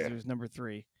 That's right, because Yeah. it was number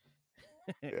 3.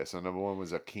 Yeah. So number 1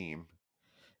 was Akeem.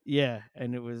 Yeah,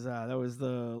 and it was that was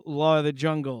the law of the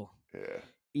jungle. Yeah.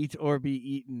 Eat or be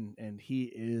eaten, and he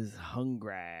is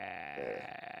hungry.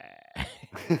 Yeah.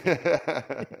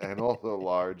 And also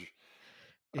large.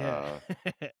 Yeah.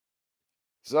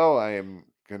 So I am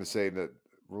going to say that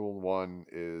rule 1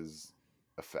 is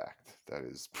a fact. That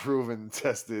is proven,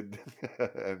 tested,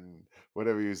 and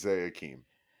whatever you say, Akeem.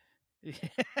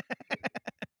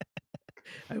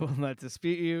 I will not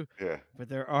dispute you, Yeah. but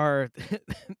there are.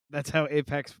 That's how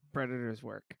apex predators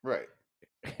work. Right.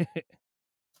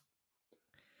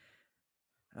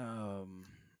 And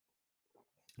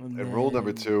rule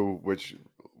number then 2, which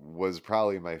was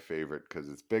probably my favorite because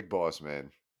it's Big Boss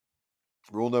Man.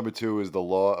 Rule number 2 is the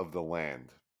law of the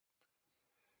land.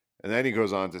 And then he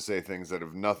goes on to say things that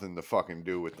have nothing to fucking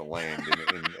do with the land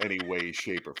in any way,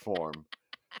 shape, or form.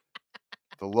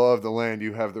 The law of the land,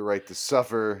 you have the right to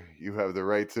suffer. You have the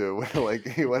right to, like,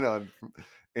 he went on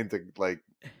into, like,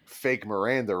 fake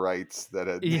Miranda rights that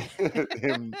had yeah.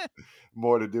 him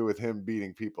more to do with him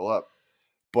beating people up.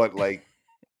 But, like,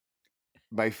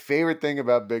 my favorite thing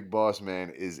about Big Boss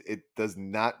Man is it does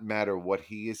not matter what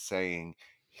he is saying,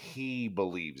 he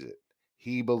believes it.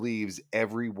 He believes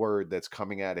every word that's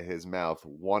coming out of his mouth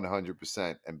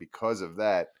 100%, and because of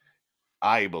that,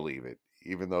 I believe it.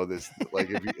 Even though this,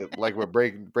 like, if you like, we're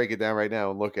break it down right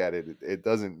now and look at it, it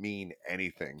doesn't mean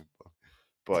anything.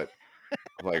 But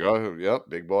I'm like, oh, yep,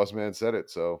 Big Boss Man said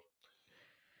it, so.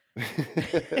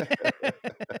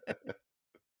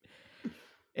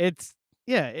 It's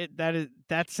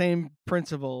that same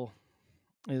principle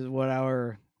is what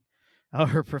our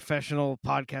professional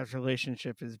podcast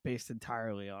relationship is based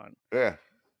entirely on. Yeah.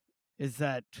 Is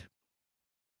that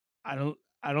I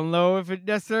don't know if it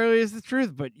necessarily is the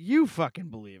truth, but you fucking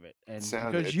believe it, and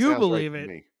because It you sounds right believe to it,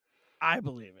 me. I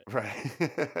believe it. Right.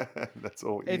 That's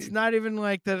all we It's need. not even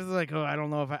like that. It's like, oh, I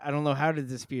don't know if I don't know how to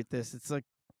dispute this. It's like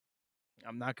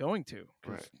I'm not going to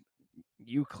because Right.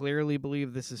 you clearly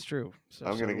believe this is true. So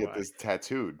I'm gonna do get I. this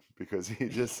tattooed because he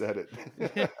just said it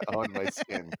on my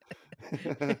skin.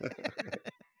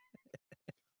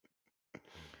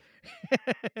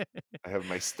 I have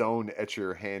my stone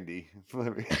etcher handy.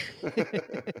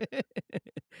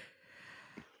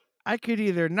 I could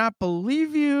either not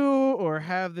believe you or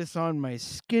have this on my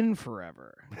skin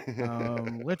forever.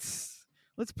 Let's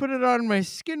put it on my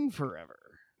skin forever.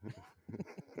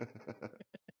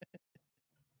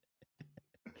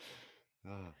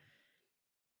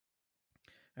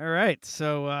 All right,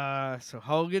 so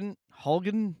Hogan, Hulk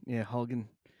Hogan.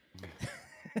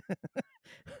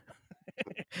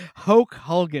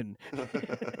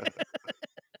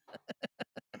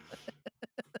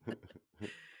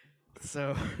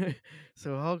 So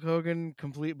so Hulk Hogan,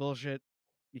 complete bullshit.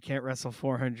 You can't wrestle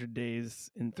 400 days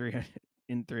in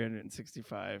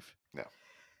 365. No.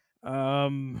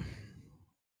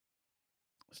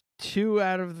 2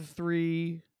 out of the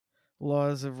 3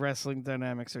 laws of wrestling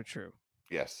dynamics are true.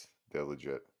 Yes, they're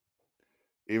legit.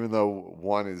 Even though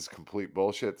one is complete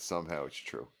bullshit, somehow it's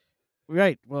true.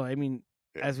 Right. Well, I mean,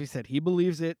 Yeah. as we said, he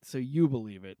believes it, so you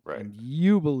believe it. Right. And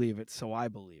you believe it, so I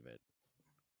believe it.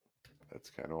 That's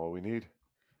kind of all we need.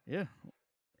 Yeah.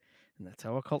 And that's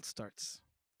how a cult starts.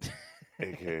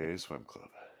 AKA Swim Club.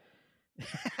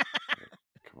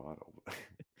 Come on.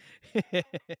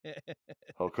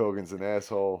 Hulk Hogan's an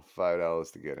asshole.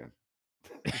 $5 to get in.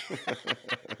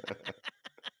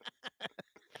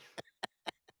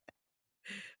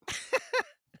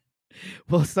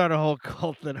 We'll start a whole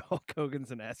cult that Hulk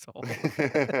Hogan's an asshole.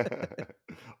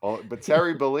 But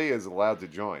Terry Bollea is allowed to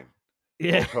join.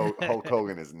 Yeah. Hulk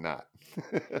Hogan is not.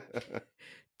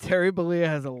 Terry Bollea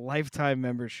has a lifetime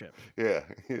membership. Yeah.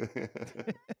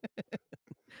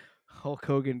 Hulk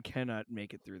Hogan cannot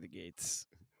make it through the gates.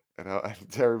 And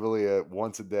Terry Bollea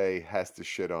once a day has to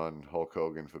shit on Hulk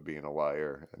Hogan for being a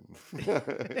liar. And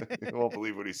you won't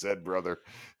believe what he said, brother.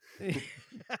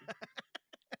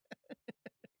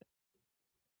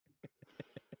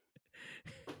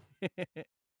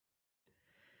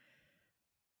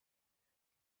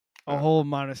 A whole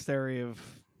monastery of.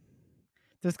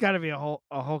 There's got to be a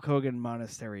Hulk Hogan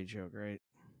monastery joke, right?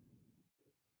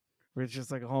 Where it's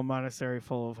just like a whole monastery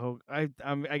full of Hulk. I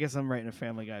guess I'm writing a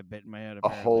Family Guy bit in my head. A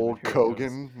Apparently, but Hulk here it goes.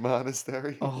 Hogan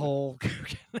monastery. A Hulk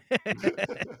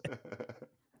Hogan.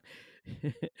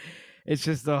 It's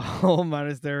just a whole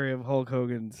monastery of Hulk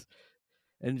Hogan's,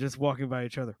 and just walking by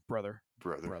each other, brother,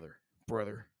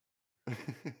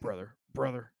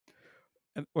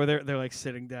 and, or they're like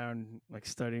sitting down, like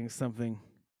studying something.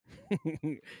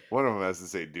 One of them has to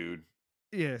say, "Dude."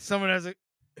 Yeah, someone has a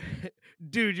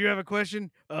dude. You have a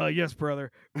question? Yes,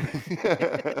 brother.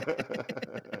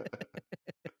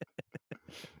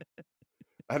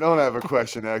 I don't have a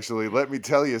question, actually. Let me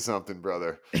tell you something,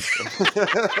 brother. Ah,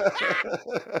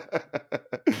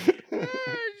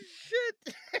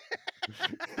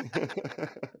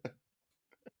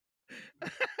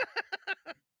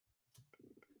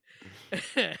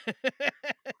 shit.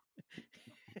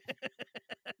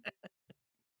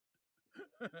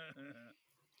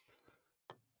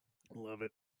 Love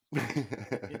it.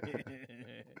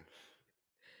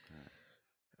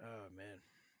 Oh man.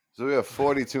 So we have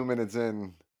 42 minutes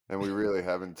in, and we really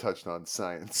haven't touched on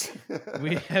science.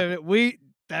 We haven't.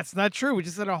 That's not true. We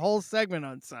just had a whole segment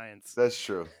on science. That's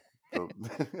true.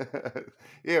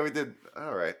 Yeah, we did.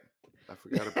 All right. I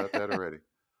forgot about that already.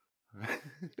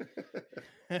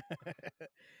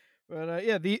 But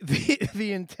yeah,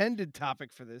 the intended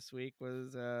topic for this week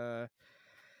was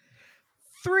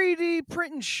 3D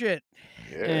printing shit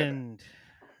and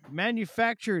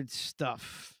manufactured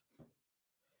stuff.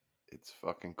 It's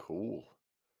fucking cool.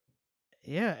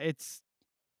 Yeah, it's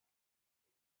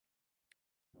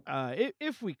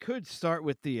if we could start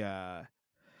with the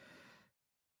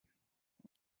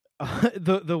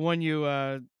the one you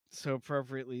so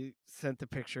appropriately sent the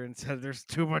picture and said there's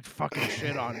too much fucking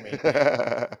shit on me.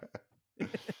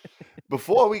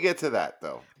 Before we get to that,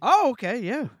 though. Oh, okay,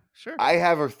 yeah, sure. I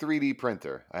have a 3D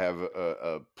printer. I have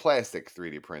a plastic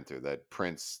 3D printer that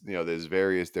prints, there's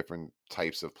various different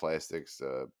types of plastics,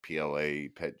 PLA,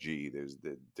 PETG, there's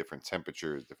the different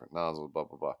temperatures, different nozzles, blah,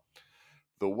 blah, blah.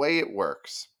 The way it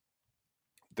works,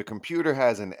 the computer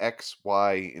has an X,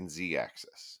 Y, and Z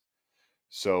axis.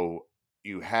 So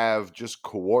you have just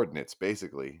coordinates,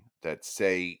 basically, that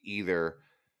say either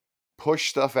push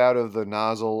stuff out of the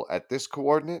nozzle at this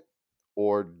coordinate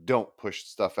or don't push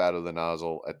stuff out of the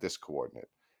nozzle at this coordinate.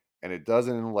 And it does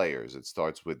it in layers. It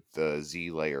starts with the Z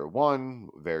layer 1,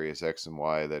 various X and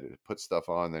Y that it puts stuff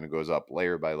on, then it goes up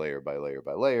layer by layer by layer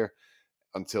by layer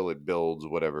until it builds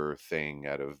whatever thing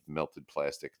out of melted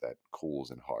plastic that cools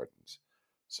and hardens.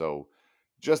 So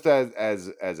just as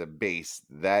a base,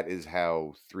 that is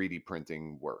how 3D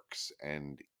printing works.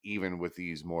 And even with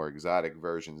these more exotic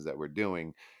versions that we're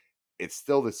doing, it's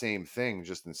still the same thing,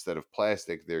 just instead of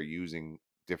plastic, they're using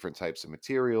different types of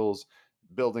materials,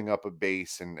 building up a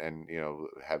base and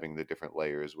having the different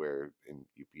layers where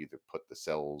you either put the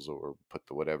cells or put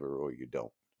the whatever or you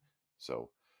don't. So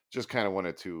just kind of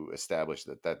wanted to establish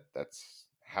that's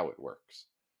how it works.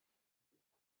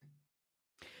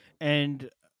 And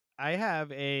I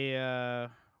have a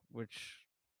which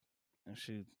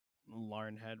actually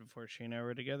Lauren had before she and I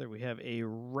were together. We have a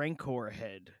Rancor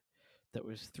head that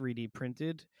was 3D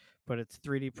printed, but it's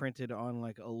 3D printed on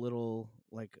like a little,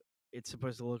 like it's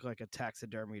supposed to look like a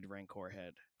taxidermied Rancor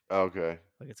head. Okay.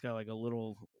 Like it's got like a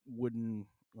little wooden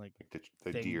like the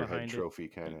thing deer head behind trophy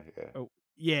kind of, yeah. Oh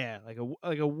yeah, like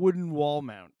a wooden wall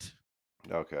mount.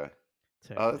 Okay.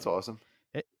 Oh, that's awesome.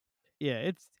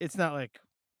 It's not like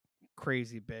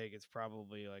crazy big. It's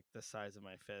probably like the size of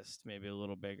my fist, maybe a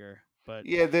little bigger. But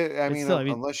yeah, I mean, still,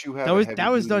 unless you have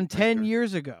that was done 10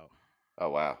 years ago. Oh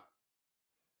wow.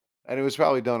 And it was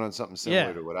probably done on something similar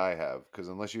Yeah. to what I have, because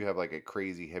unless you have like a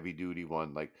crazy heavy duty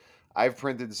one, like I've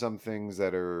printed some things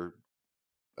that are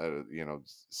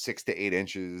 6 to 8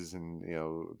 inches and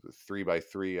 3 by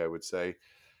 3, I would say,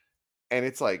 and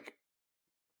it's like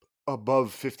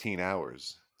above 15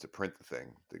 hours to print the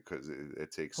thing because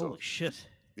it takes Holy so shit.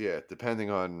 yeah, depending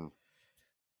on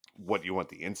what you want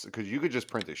the inside, because you could just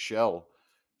print a shell,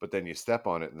 but then you step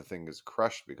on it and the thing is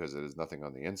crushed because there's nothing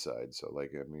on the inside. So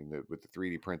like, I mean, with the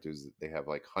 3D printers, they have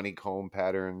like honeycomb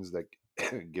patterns that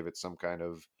give it some kind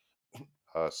of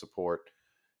support.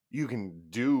 You can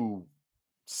do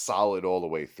solid all the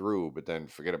way through, but then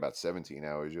forget about 17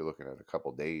 hours. You're looking at a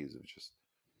couple days of just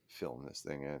filling this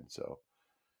thing in. So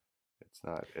it's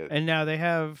not it. And now they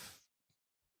have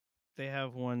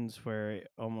ones where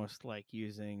almost like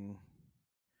using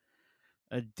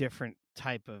a different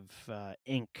type of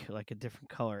ink, like a different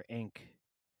color ink.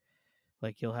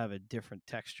 Like you'll have a different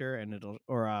texture, and it'll,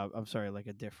 or I'm sorry, like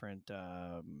a different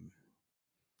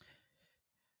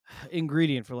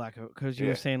ingredient, for lack of, because you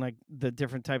were Yeah, saying like the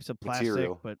different types of plastic,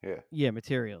 material. but Yeah, yeah,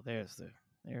 material. There's the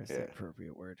yeah,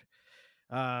 appropriate word.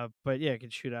 But yeah, it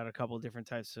could shoot out a couple different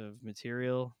types of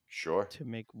material sure. to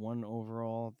make one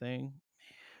overall thing.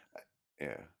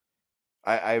 Yeah.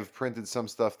 I've printed some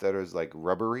stuff that is like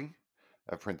rubbery.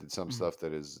 I've printed some Mhm. stuff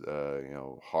that is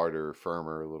harder,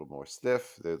 firmer, a little more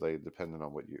stiff. They're like depending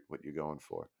on what you're going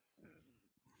for.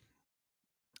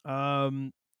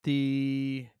 Um,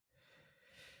 the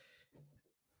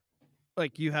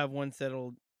like you have ones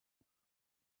that'll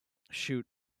shoot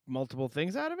multiple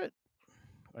things out of it,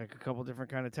 like a couple different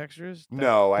kind of textures.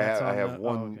 No, That's I on have the.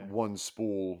 Oh, okay. one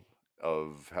spool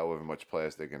of however much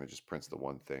plastic and it just prints the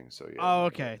one thing. So yeah, Oh, no,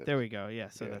 okay. There we go. Yeah,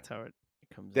 so yeah. that's how it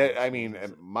comes in That the I spools. mean,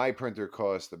 Is it? my printer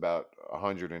cost about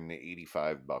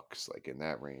 $185, like in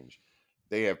that range.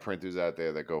 They have printers out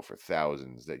there that go for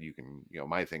thousands that you can,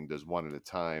 my thing does one at a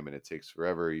time and it takes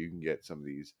forever. You can get some of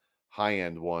these high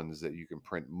end ones that you can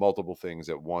print multiple things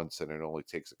at once and it only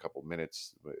takes a couple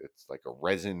minutes. It's like a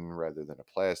resin rather than a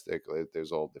plastic.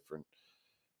 There's all different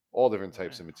types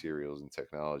Right. of materials and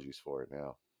technologies for it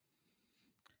now.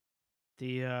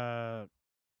 The um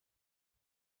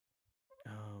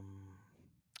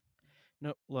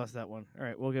nope, lost that one. All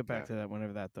right, we'll get back Yeah. to that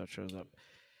whenever that thought shows up.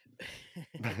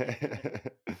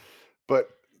 But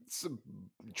so,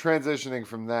 transitioning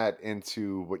from that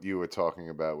into what you were talking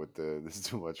about with the "this is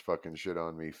too much fucking shit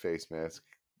on me" face mask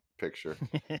picture,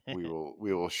 we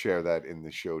will share that in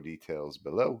the show details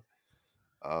below.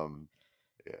 Um,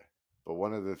 yeah. But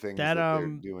one of the things that that they're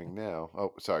doing now.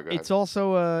 Oh, sorry. Go ahead. it's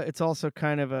also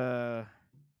kind of a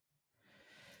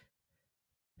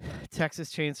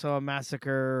Texas Chainsaw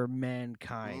Massacre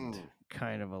Mankind Mm.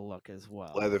 kind of a look as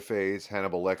well. Leatherface,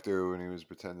 Hannibal Lecter when he was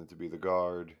pretending to be the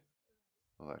guard,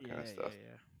 all that kind of Yeah, stuff.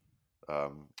 yeah,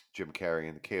 Jim Carrey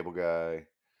and the Cable Guy.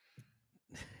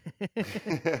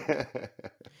 yeah.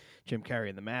 Jim Carrey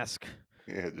in The Mask.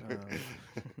 Yeah. Um,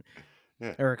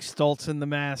 Yeah. Eric Stoltz in The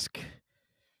Mask.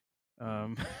 Mhm.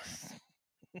 Um,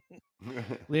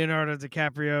 Leonardo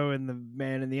DiCaprio in The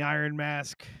Man in the Iron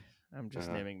Mask. I'm just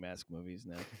Uh-huh. naming mask movies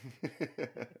now.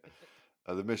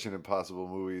 The Mission Impossible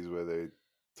movies where they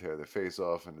tear their face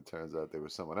off and it turns out they were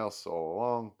someone else all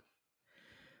along.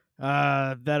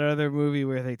 That other movie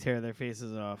where they tear their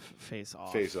faces off, Face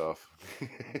Face Off. off.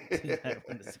 See that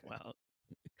one as well.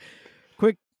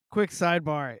 Quick, quick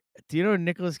sidebar. Do you know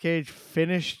Nicolas Cage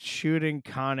finished shooting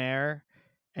Con Air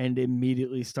and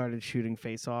immediately started shooting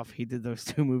Face Off? He did those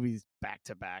two movies back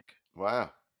to back.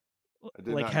 Wow. I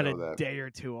did Like not had a know that. day or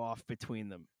two off between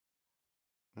them.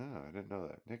 No, I didn't know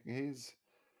that. Nick, he's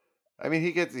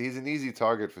an easy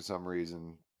target for some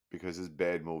reason because his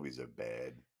bad movies are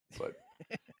bad, but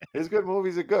his good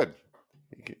movies are good.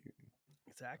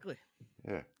 Exactly.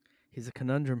 Yeah, He's a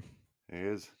conundrum. he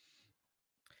is.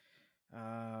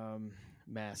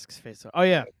 Masks, Face Off. Oh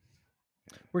yeah.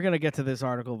 We're gonna get to this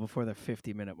article before the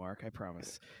 50-minute mark, I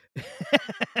promise.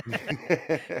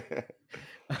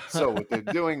 So what they're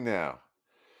doing now,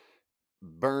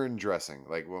 burn dressing,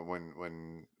 like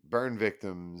when burn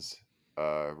victims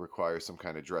require some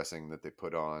kind of dressing that they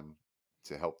put on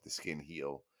to help the skin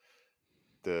heal.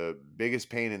 The biggest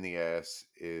pain in the ass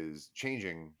is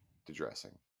changing the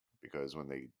dressing because when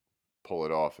they pull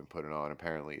it off and put it on,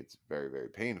 apparently it's very, very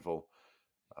painful.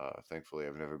 Thankfully,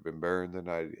 I've never been burned and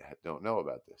I don't know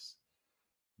about this.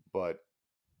 But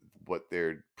what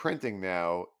they're printing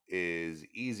now is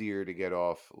easier to get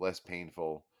off, less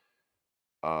painful.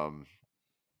 Um,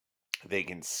 they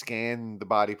can scan the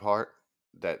body part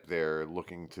that they're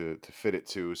looking to fit it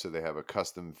to, so they have a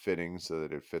custom fitting so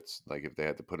that it fits. Like if they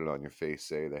had to put it on your face,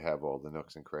 say they have all the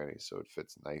nooks and crannies, so it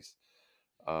fits nice.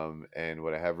 And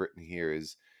what I have written here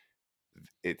is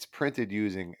it's printed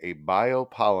using a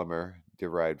biopolymer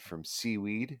derived from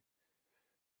seaweed,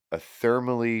 a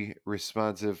thermally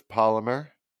responsive polymer,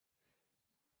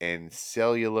 and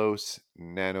cellulose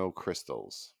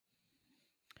nanocrystals.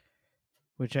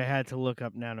 which I had to look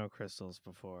up nanocrystals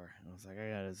before. I was like, I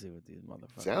gotta see what these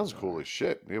motherfuckers Sounds cool are. as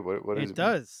shit. Yeah, what does It it mean?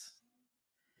 does.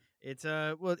 It's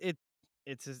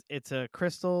it's a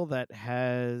crystal that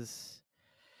has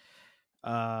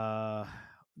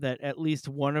that at least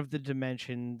one of the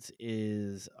dimensions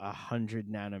is 100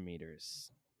 nanometers.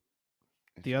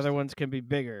 The other Interesting. ones can be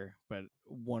bigger, but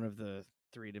one of the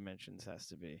three dimensions has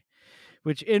to be.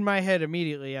 Which in my head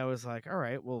immediately I was like, all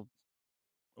right, well,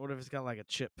 what if it's got like a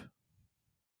chip?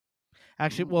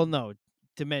 Actually, well, no,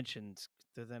 dimensions.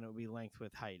 So then it would be length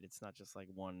with height. It's not just like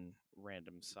one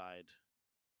random side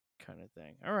kind of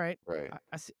thing. All right, Right.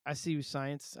 I see. I see you,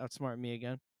 science. Outsmart me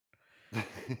again. That's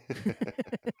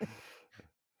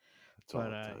But all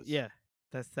it does. yeah,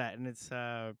 that's that, and it's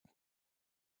like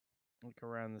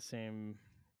around the same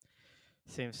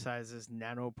size as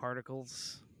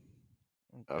nanoparticles.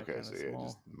 That Okay, kind so of yeah,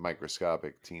 just small.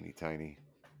 microscopic, teeny tiny.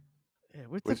 Yeah,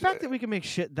 with the Which, fact that we can make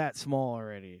shit that small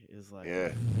already is like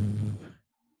yeah,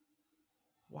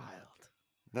 wild.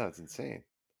 no, it's insane.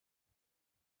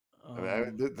 I mean,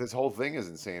 Um, this whole thing is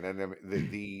insane, and I mean,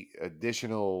 the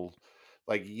additional,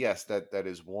 like, yes, that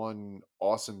is one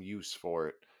awesome use for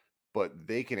it, but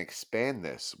they can expand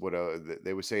this.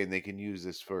 They were saying they can use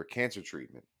this for cancer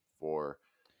treatment. For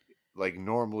like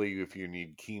normally, if you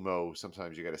need chemo,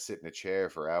 sometimes you got to sit in a chair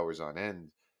for hours on end.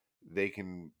 They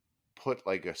can put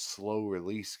like a slow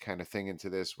release kind of thing into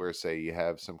this, where say you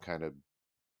have some kind of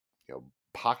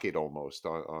pocket almost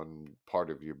on part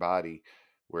of your body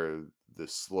where the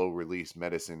slow release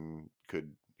medicine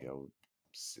could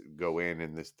go in,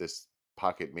 and this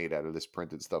pocket made out of this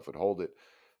printed stuff would hold it,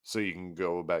 so you can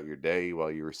go about your day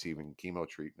while you're receiving chemo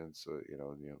treatments. So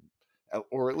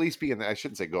or at least be in I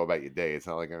shouldn't say go about your day. It's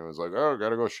not like anyone's like, oh,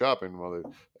 gotta go shopping. Well,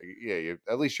 yeah,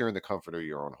 at least you're in the comfort of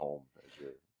your own home as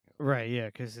you're right, yeah,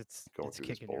 because going it's through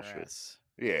this kicking your bullshit. ass.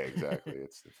 Yeah, exactly.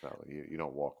 It's not like you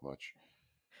don't walk much.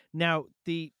 Now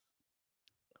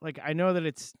I know that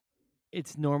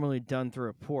it's normally done through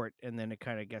a port, and then it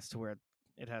kind of gets to where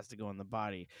it has to go in the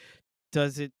body.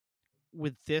 Does it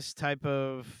with this type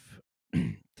of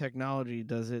technology?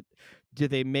 Do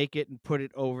they make it and put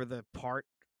it over the part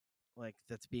like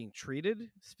that's being treated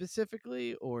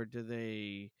specifically, or is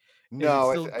it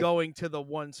No, still going to the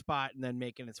one spot and then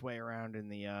making its way around in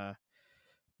the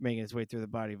making its way through the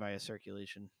body via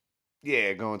circulation?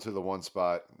 yeah, going to the one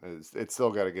spot. It's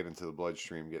still got to get into the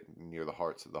bloodstream, get near the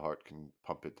heart, so the heart can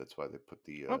pump it. That's why they put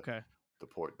Okay. the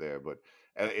port there. But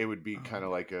it would be kind of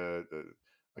like a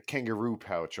kangaroo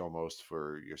pouch almost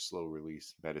for your slow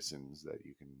release medicines that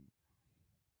you can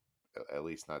at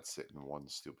least not sit in one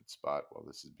stupid spot while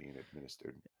this is being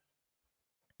administered.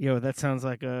 Yo, that sounds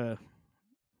like I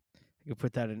could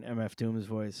put that in MF Doom's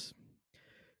voice.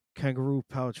 Kangaroo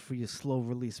pouch for your slow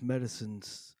release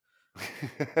medicines.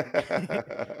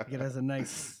 It has a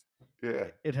nice Yeah.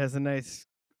 it has a nice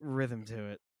rhythm to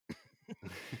it.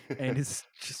 And it's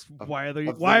just I'm,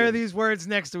 I'm why are thinking, these words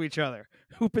next to each other?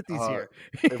 Who put these uh, here?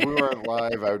 if we weren't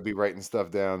live, I would be writing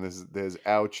stuff down. There's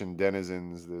ouch and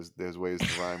denizens. There's ways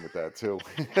to rhyme with that too.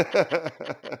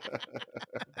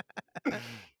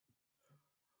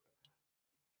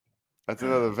 That's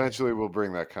another. Eventually, we'll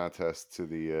bring that contest to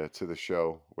the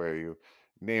show where you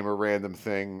name a random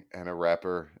thing and a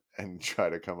rapper and try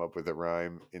to come up with a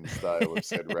rhyme in style of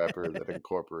said rapper that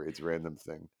incorporates random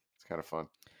thing. It's kind of fun.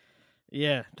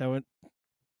 Yeah, that would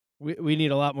we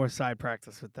need a lot more side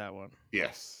practice with that one.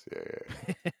 Yes.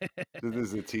 Yeah. This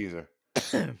is a teaser.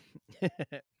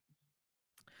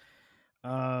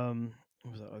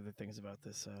 What was the other things about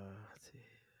this? Let's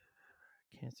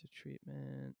see. Cancer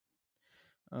treatment.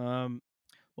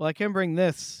 Well, I can bring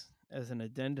this as an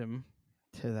addendum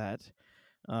to that.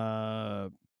 Uh,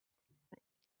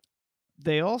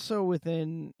 they also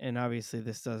within, and obviously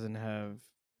this doesn't have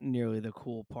nearly the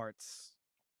cool parts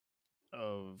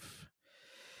of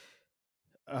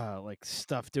like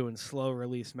stuff doing slow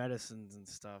release medicines and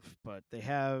stuff, but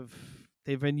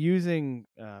they've been using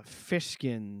fish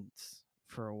skins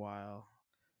for a while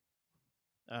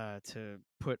to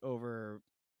put over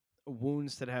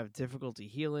wounds that have difficulty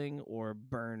healing or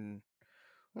burn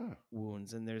Huh.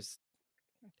 wounds, and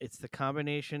it's the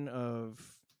combination of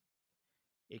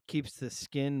it keeps the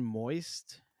skin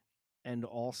moist and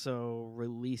also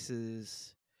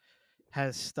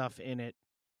has stuff in it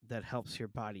that helps your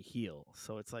body heal.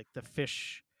 So it's like the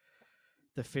fish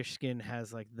skin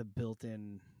has like the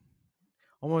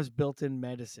almost built-in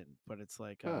medicine, but it's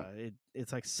like Huh.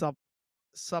 it's like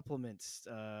supplements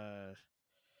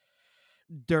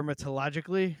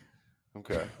dermatologically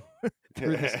Okay.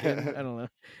 through the skin. I It don't know.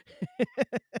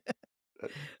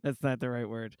 That's not the right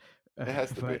word.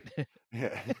 has to But be.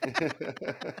 Yeah.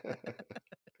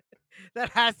 That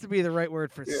has to be the right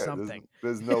word for Yeah, something.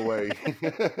 there's no way.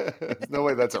 There's no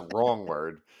way that's a wrong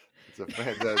word. It's a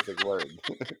fantastic word.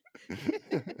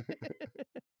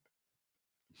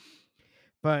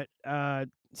 But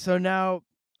so now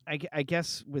I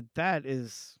guess with that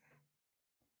is,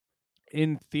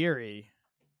 in theory,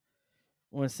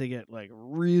 once they get like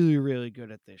really really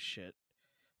good at this shit,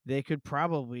 they could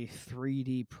probably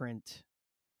 3D print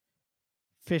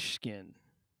fish skin,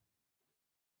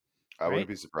 I wouldn't right?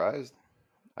 be surprised.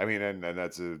 I mean, and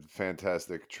that's a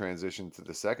fantastic transition to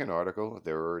the second article.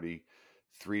 They're already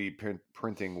 3D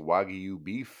printing Wagyu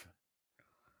beef.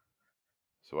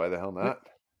 So why the hell Wait, not?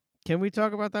 can we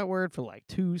talk about that word for like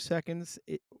 2 seconds?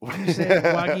 You say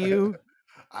wagyu.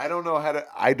 I don't know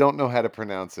how to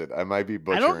pronounce it. I might be I don't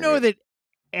butchering know it. that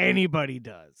anybody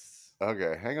does.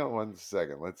 Okay, hang on one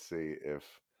second. Let's see if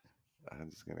I'm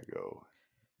just gonna go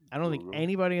I don't think Google.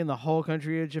 anybody in the whole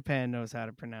country of Japan knows how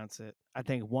to pronounce it. I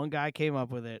think one guy came up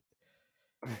with it.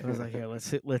 It was like, here,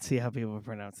 let's see how people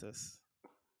pronounce this.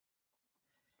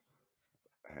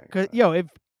 Hang Cause on.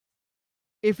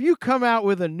 if you come out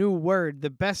with a new word, the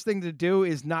best thing to do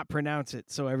is not pronounce it,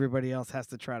 so everybody else has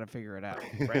to try to figure it out,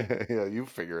 right? Yeah, you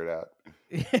figure it out.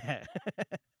 Yeah.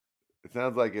 It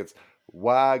sounds like it's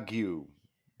Wagyu,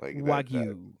 like that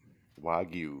Wagyu,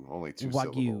 Wagyu, only two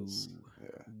syllables. wagyu,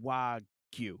 Yeah,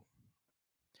 wagyu.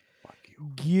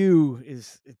 Wagyu. Gyu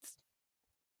it's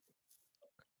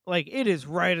like it is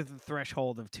right at the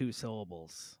threshold of 2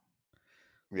 syllables.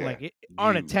 Yeah, Like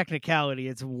on a Gyu. technicality,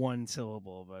 it's 1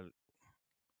 syllable, but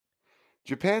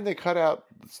Japan, they cut out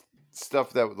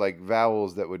stuff that like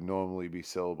vowels that would normally be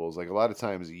syllables. Like a lot of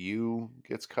times, U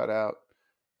gets cut out.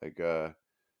 Like it-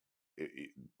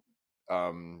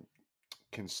 um,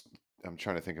 can I'm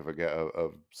trying to think of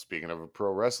of speaking of a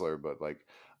pro wrestler, but like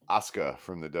Asuka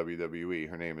from the WWE,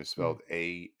 her name is mm, spelled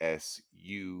Asuka.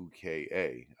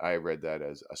 I read that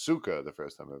as Asuka the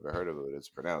first time I ever heard of it. It's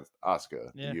pronounced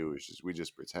Asuka. The yeah. U is just we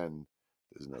just pretend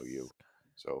there's no U.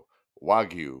 So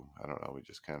Wagyu, I don't know. We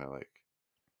just kind of like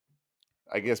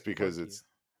I guess because Wagyu, it's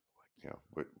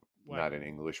not an wagyu.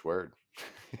 English word.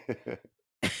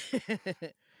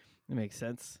 That makes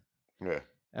sense. Yeah,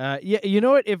 Yeah, you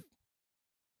know what? If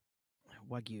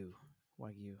wagyu,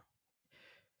 wagyu.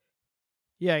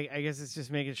 Yeah, I guess it's just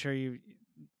making sure you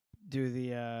do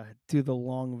the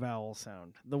long vowel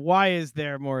sound. The Y is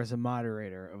there more as a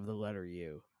moderator of the letter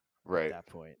U at right. that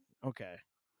point. Okay,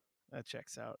 that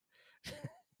checks out.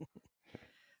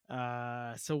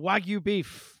 So wagyu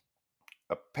beef.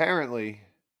 Apparently,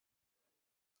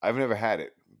 I've never had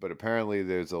it, but apparently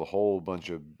there's a whole bunch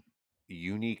of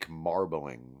unique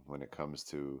marbling when it comes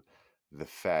to the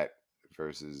fat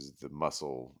versus the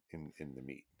muscle in the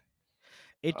meat.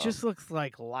 It just Um, looks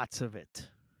like lots of it.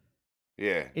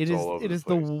 yeah, it's all over It the is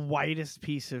the place. whitest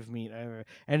piece of meat ever,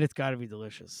 and it's got to be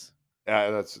delicious.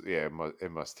 That's yeah,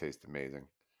 it must taste amazing.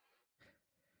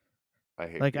 I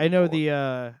hate Like being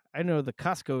full. I know the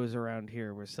Costco's around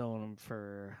here were selling them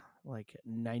for like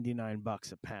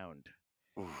 $99 a pound,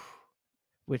 Oof,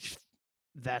 which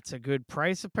that's a good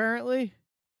price apparently.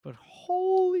 But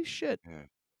holy shit. yeah.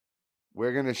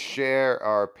 We're gonna share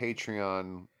our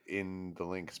Patreon in the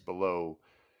links below.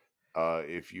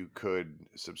 If you could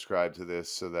subscribe to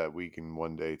this so that we can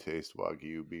one day taste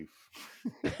Wagyu beef.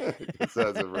 Because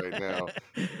as of right now,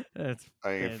 That's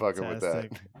I ain't fucking with that.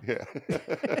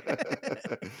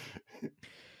 fantastic. Yeah.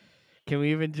 Can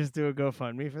we even just do a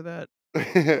GoFundMe for that?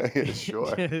 Yeah,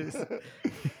 sure. Just-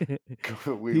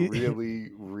 We The- really,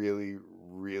 really,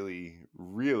 really,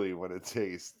 really want to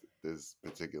taste this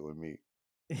particular meat.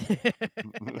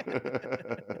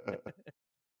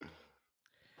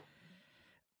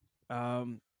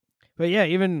 um but yeah,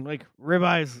 even like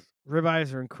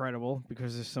ribeyes are incredible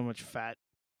because there's so much fat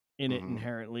in it Hmm.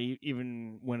 inherently.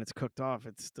 Even when it's cooked off,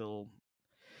 it still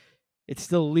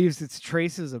leaves its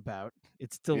traces about.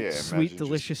 It's still Yeah, sweet, imagine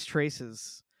delicious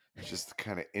traces. just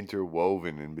kind of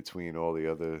interwoven in between all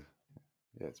the other.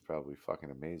 Yeah, it's probably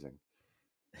fucking amazing.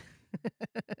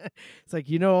 It's like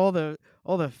all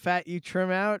the fat you trim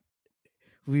out,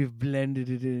 we've blended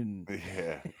it in.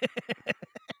 Yeah,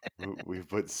 we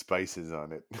put spices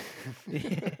on it.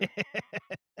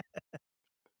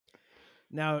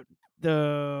 Now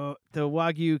the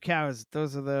wagyu cows,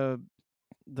 those are the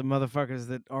motherfuckers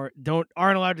that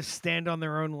aren't allowed to stand on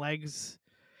their own legs,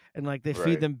 and like they feed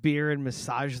Right. them beer and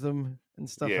massage them and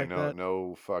stuff Yeah, like that.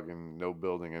 no fucking no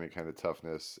building any kind of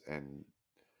toughness, and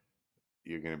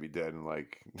you're gonna be dead in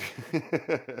like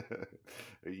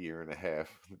a year and a half.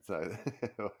 It's not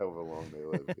however long they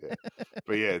live. Yeah,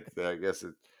 but yeah, I guess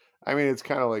it. I mean, it's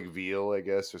kind of like veal, I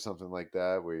guess, or something like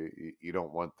that, where you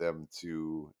don't want the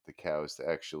cows to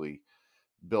actually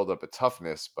build up a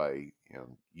toughness by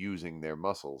using their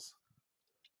muscles.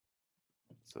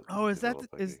 So Oh, to develop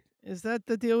like is that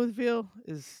the deal with veal?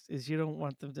 Is you don't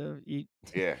want them to eat?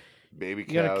 yeah, baby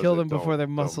You got to cows kill that them before their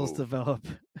don't muscles move. develop.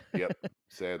 Yep,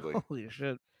 sadly. Holy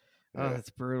shit! Oh, Yeah. that's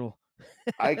brutal.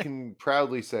 I can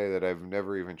proudly say that I've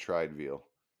never even tried veal.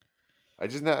 I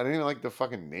didn't even like the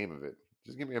fucking name of it.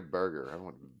 Just give me a burger. I don't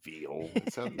want veal.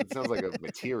 It sounds like a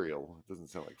material. It doesn't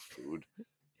sound like food.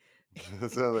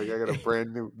 It sounds like I got a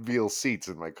brand new veal seats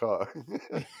in my car.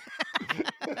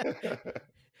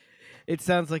 It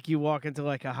sounds like you walk into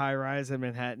like a high rise in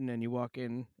Manhattan, and you walk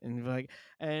in, and you're like,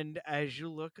 and as you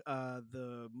look,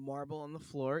 the marble on the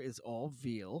floor is all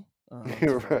veal. It's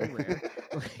You're very right. rare.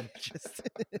 Like, just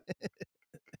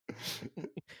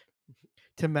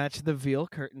to match the veal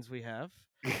curtains we have.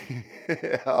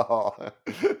 Oh.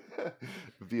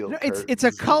 Veal No, it's a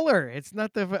curtains. color. It's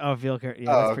not the veal curtain.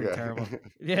 Yeah, that's Oh, pretty okay. terrible.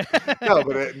 Yeah. No,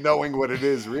 but knowing what it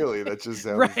is, really, that just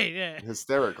Right. sounds Yeah.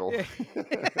 hysterical. Yeah.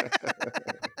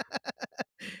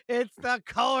 It's the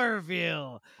color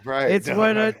veal. Right. It's No,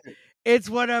 what not a it's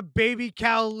what a baby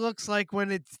cow looks like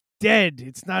when it's dead.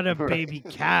 It's not a right. baby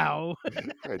cow.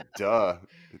 Right. Duh.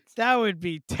 It's That would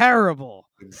be terrible.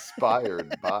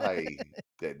 inspired by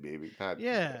Dead Baby, not.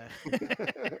 Yeah.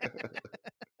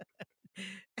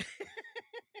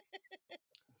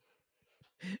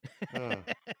 Uh,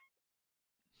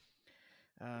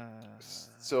 uh,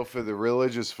 so, for the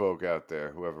religious folk out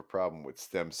there who have a problem with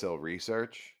stem cell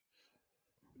research,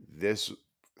 this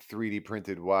 3D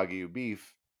printed Wagyu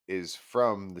beef is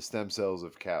from the stem cells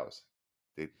of cows.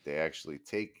 They actually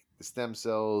take the stem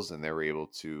cells and they're able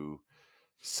to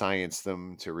science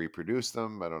them to reproduce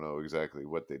them. I don't know exactly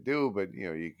what they do, but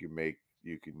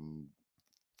you can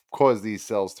cause these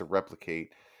cells to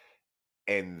replicate,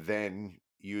 and then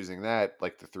using that,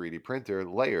 like the 3D printer,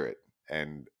 layer it.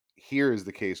 And here is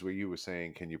the case where you were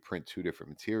saying, can you print two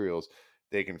different materials?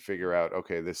 They can figure out,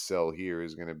 okay, this cell here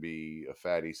is going to be a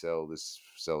fatty cell, this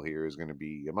cell here is going to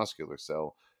be a muscular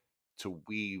cell, to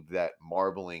weave that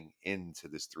marbling into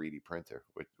this 3D printer,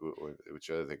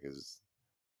 which I think is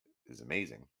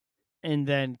amazing. and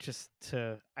then just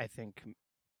to, I think,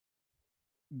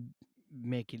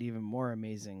 make it even more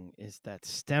amazing is that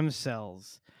stem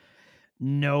cells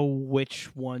know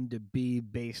which one to be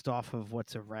based off of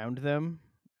what's around them,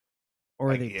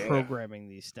 or are they Yeah, programming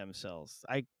these stem cells?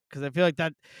 Because I feel like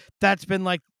that's been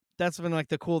like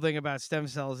the cool thing about stem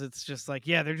cells. It's just like,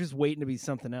 yeah, they're just waiting to be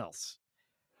something else.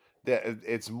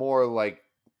 it's more like,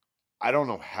 I don't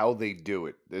know how they do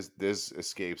it. This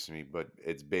escapes me, but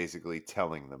it's basically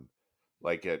telling them,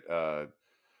 like at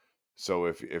so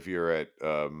if you're at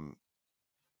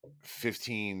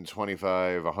 15,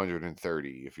 25, 130,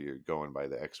 if you're going by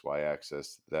the XY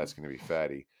axis, that's going to be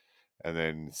fatty. And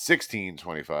then 16,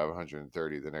 25,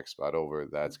 130, the next spot over,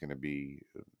 that's going to be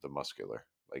the muscular.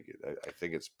 Like I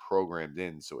think it's programmed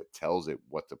in, so it tells it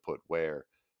what to put where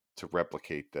to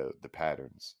replicate the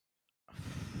patterns.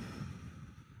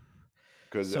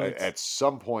 Because So it's at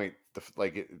some point,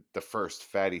 the first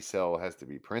fatty cell has to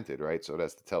be printed, right? So it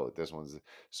has to tell it this one's,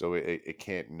 so it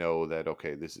can't know that,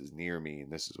 okay, this is near me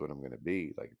and this is what I'm going to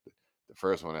be. Like the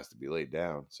first one has to be laid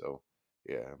down. So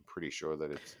yeah, I'm pretty sure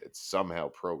that it's somehow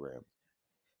programmed.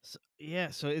 yeah,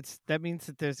 so that means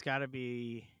that there's got to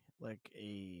be like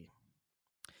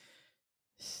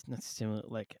not stimulus,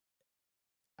 like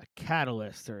a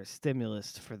catalyst or a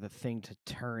stimulus for the thing to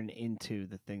turn into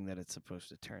the thing that it's supposed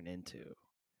to turn into.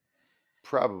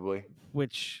 Probably.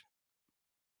 Which,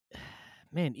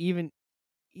 man, even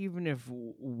if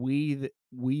we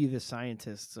the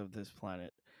scientists of this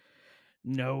planet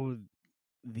know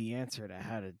the answer to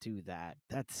how to do that,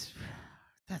 that's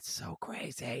so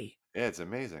crazy. Yeah, it's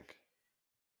amazing.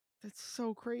 That's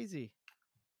so crazy.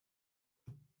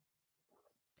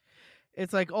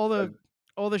 It's like Uh,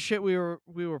 all the shit we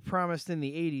were promised in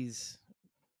the 80s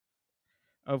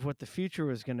of what the future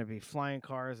was going to be, flying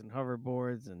cars and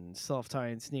hoverboards and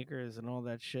self-tying sneakers and all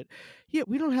that shit. Yeah,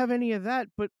 we don't have any of that,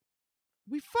 but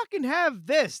we fucking have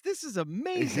this. This is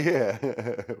amazing. yeah,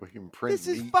 we can print This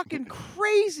is meat. fucking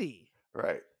crazy.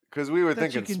 Right. Because we were That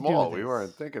you thinking can do small. We weren't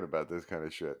this. thinking about this kind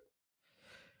of shit.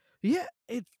 Yeah,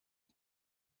 it's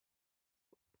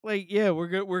like, yeah,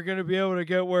 we're gonna be able to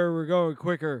get where we're going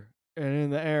quicker and in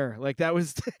the air. Like that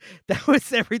was that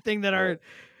was everything that our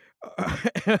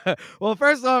Right. well,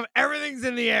 first off, everything's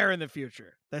in the air in the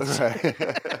future. That's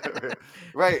Right.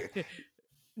 Right.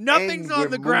 nothing's And we're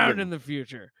on the ground moving. in the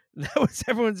future. That was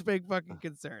everyone's big fucking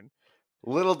concern.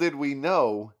 Little did we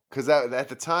know, because at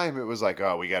the time it was like,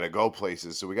 oh, we got to go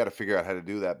places, so we got to figure out how to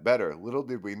do that better. Little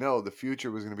did we know the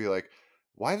future was going to be like,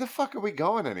 why the fuck are we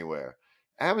going anywhere?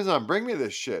 Amazon, bring me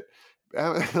this shit.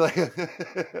 like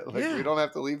Yeah. we don't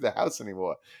have to leave the house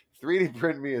anymore. 3D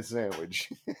print me a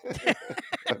sandwich.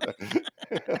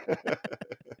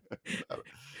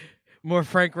 More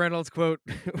Frank Reynolds quote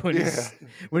when Yeah.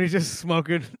 he's just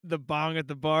smoking the bong at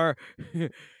the bar.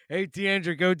 Hey,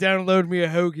 D'Andre, go download me a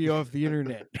hoagie off the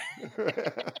internet.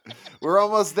 We're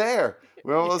almost there.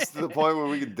 We're almost to the point where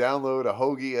we can download a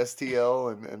hoagie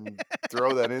STL and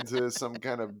throw that into some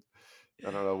kind of, I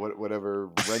don't know, whatever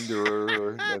renderer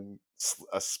or then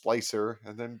a splicer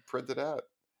and then print it out.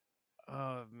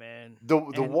 Oh man. The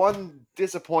And one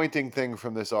disappointing thing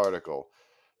from this article,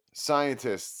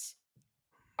 scientists,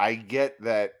 I get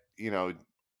that,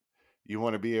 you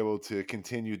want to be able to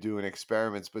continue doing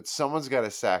experiments, but someone's got to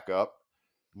sack up.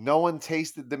 No one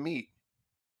tasted the meat.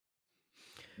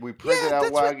 We printed yeah, out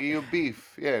that's what Wagyu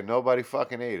beef. Yeah, nobody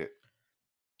fucking ate it.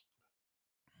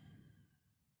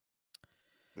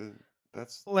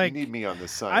 That's you need like me on the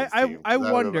science I team I because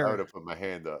I would wonder. have put my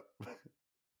hand up.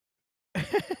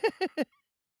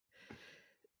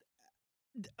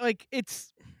 Like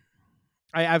it's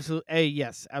I absolutely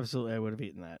yes, absolutely I would have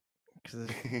eaten that. Cuz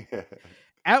Yeah.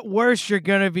 at worst you're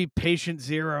going to be patient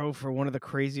zero for one of the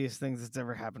craziest things that's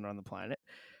ever happened on the planet.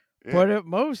 Yeah, But at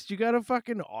most you got a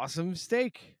fucking awesome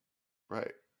steak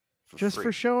right. For just free.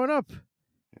 for showing up.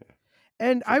 Yeah.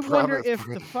 And For I wonder promise, if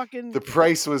the fucking the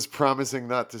price was promising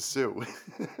not to sue.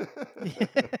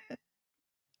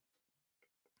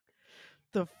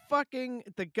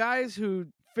 the guys who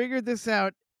figured this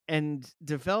out and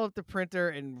developed the printer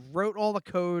and wrote all the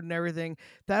code and everything,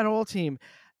 that whole team,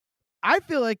 I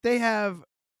feel like they have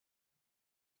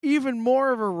even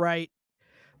more of a right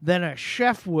than a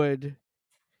chef would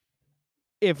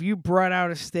if you brought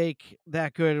out a steak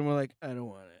that good and we're like, I don't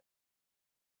want it.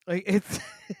 Like it's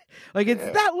like it's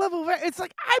Yeah, that level of it's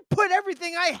like I put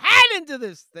everything I had into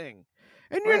this thing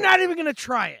and you're right. not even gonna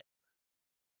try it.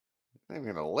 I'm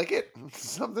gonna lick it.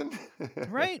 Something.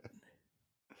 Right?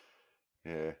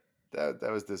 Yeah, that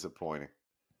was disappointing.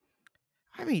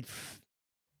 I mean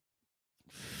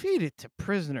feed it to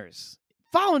prisoners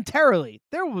voluntarily.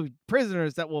 There will be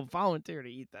prisoners that will volunteer to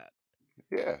eat that.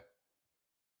 Yeah.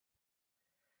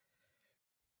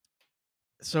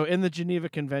 So in the Geneva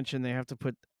Convention, they have to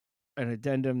put an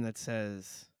addendum that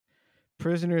says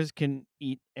prisoners can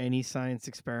eat any science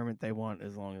experiment they want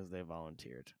as long as they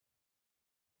volunteered.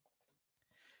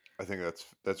 I think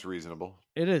that's reasonable.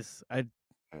 It is. Yeah.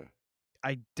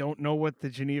 I don't know what the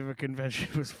Geneva Convention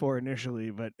was for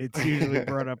initially, but it's usually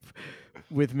brought up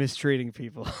with mistreating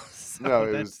people. So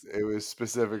No, that's it was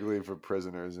specifically for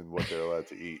prisoners and what they're allowed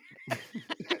to eat.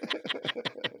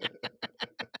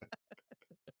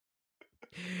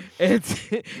 it's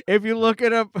if you look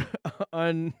it up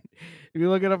on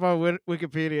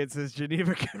Wikipedia, it says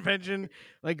Geneva Convention,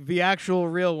 like the actual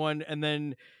real one, and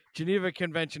then Geneva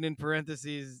Convention in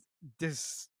parentheses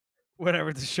this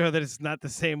whatever to show that it's not the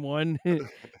same one. And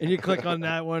you click on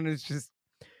that one, it's just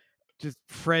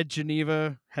Fred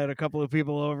Geneva had a couple of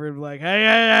people over and like,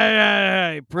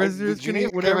 hey, The prisoners can eat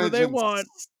Geneva whatever they Convention, want.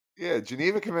 yeah,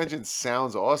 Geneva Convention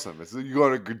sounds awesome. It's you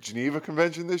going to Geneva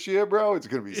Convention this year, bro? It's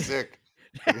gonna be sick.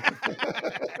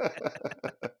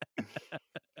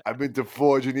 I've been to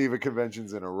 4 Geneva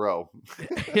Conventions in a row.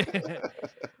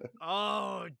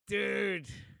 Oh, dude,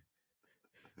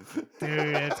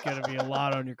 it's gonna be a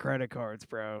lot on your credit cards,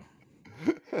 bro.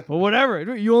 But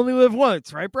whatever, you only live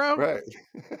once, right, bro? Right.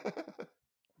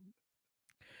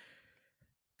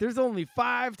 There's only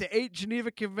 5 to 8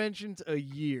 Geneva Conventions a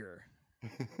year.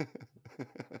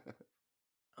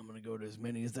 I'm gonna go to as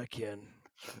many as I can.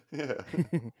 Yeah.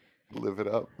 Live it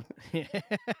up. You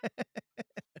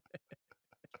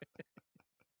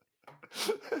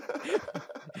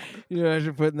know, I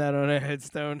should putting that on a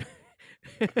headstone.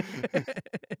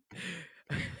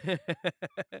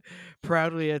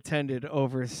 Proudly attended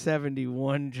over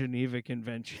 71 Geneva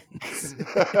Conventions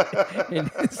in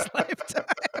his lifetime.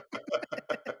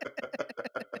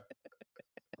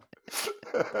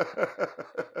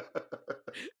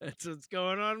 That's what's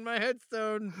going on in my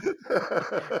headstone.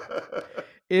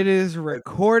 It is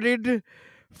recorded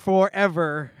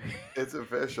forever. It's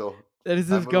official. That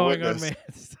is I'm just a going on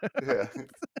witness. my headstone. Yeah.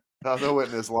 I'm the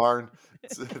witness, Lauren.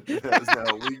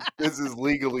 This is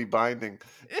legally binding.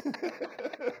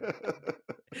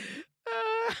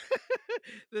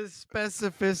 The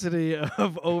specificity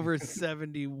of over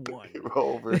 71.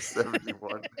 Over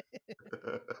 71.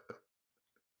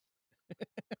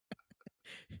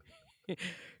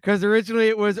 Because originally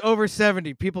it was over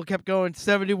 70. People kept going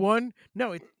 71.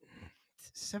 No, it's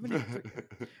 73.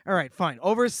 All right, fine.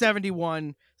 Over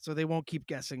 71, so they won't keep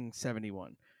guessing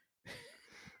 71.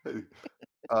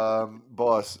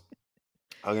 Boss,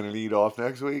 I'm gonna need off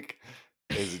next week.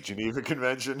 is a Geneva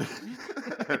Convention,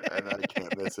 and I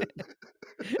can't miss it.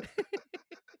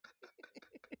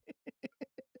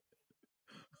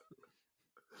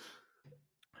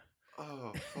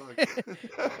 Oh fuck!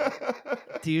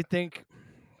 Do you think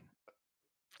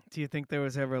there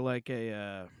was ever like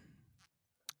a?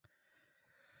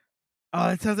 Oh,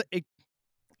 it sounds like it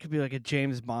could be like a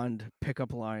James Bond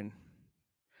pickup line.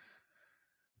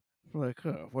 Like,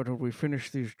 why don't we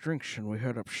finish these drinks and we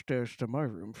head upstairs to my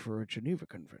room for a Geneva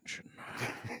Convention?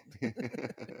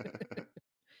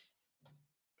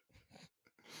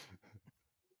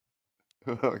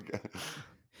 Okay.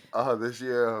 Oh, this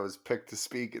year I was picked to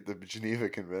speak at the Geneva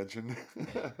Convention.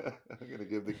 I'm gonna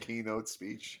give the keynote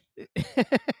speech.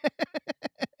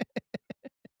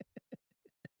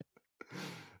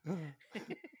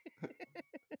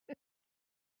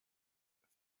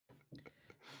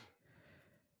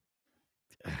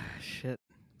 Shit.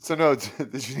 So no,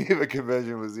 the Geneva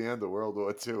Convention was the end of World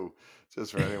War II.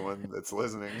 Just for anyone that's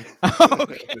listening,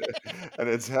 Okay. and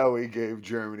it's how we gave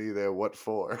Germany their what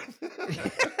for.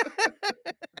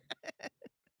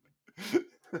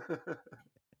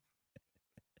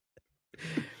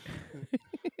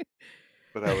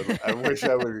 But I wish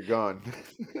I would have gone.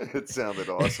 It sounded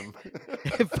awesome.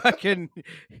 Fucking.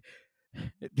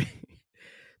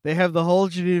 They have the whole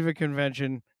Geneva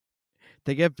Convention.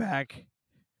 They get back.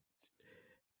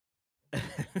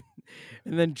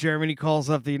 And then Germany calls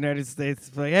up the United States.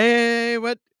 It's like, hey,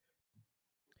 what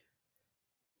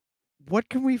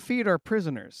can we feed our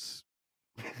prisoners?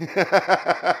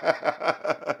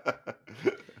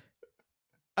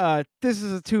 This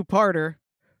is a two-parter.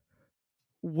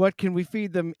 What can we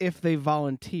feed them if they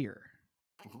volunteer?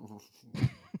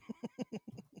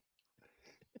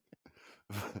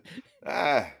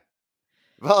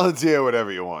 Volunteer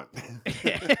whatever you want.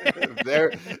 if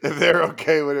they're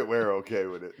okay with it, we're okay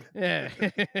with it. Yeah.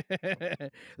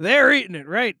 They're eating it,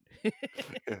 right?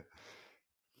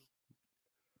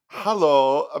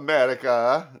 Hello,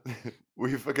 America.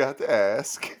 We forgot to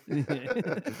ask.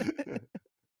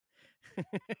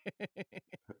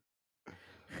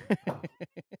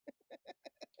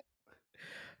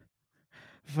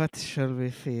 What shall we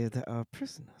feed our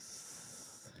prisoners?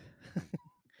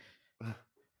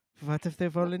 What if they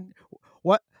volunteer?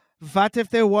 What if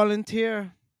they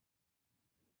volunteer?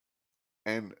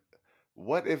 And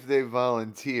what if they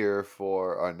volunteer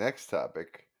for our next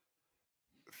topic?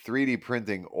 3D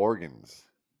printing organs.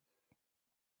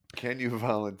 Can you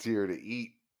volunteer to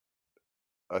eat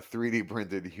a 3D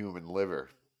printed human liver?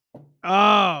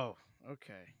 Oh,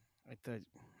 okay.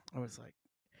 I was like,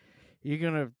 you're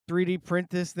gonna 3D print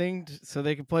this thing so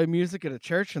they can play music at a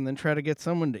church and then try to get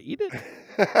someone to eat it?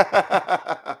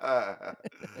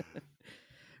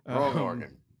 Wrong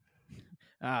organ.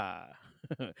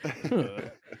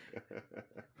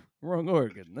 Wrong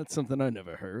organ. That's something I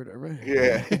never heard. All right.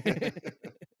 Yeah.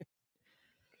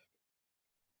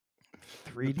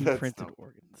 3D That's printed dumb.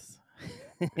 organs.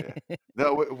 Yeah.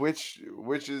 No, which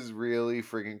is really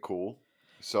freaking cool.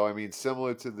 So I mean,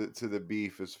 similar to the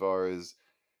beef, as far as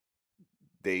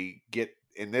they get,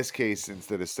 in this case,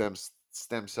 instead of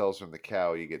stem cells from the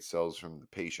cow, you get cells from the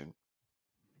patient,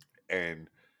 and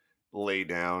lay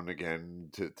down again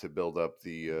to build up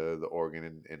the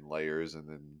organ in layers, and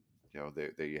then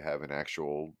they have an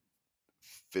actual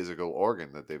physical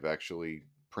organ that they've actually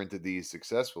printed these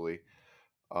successfully.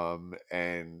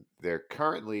 And they're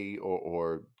currently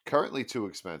or currently too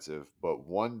expensive, but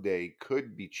one day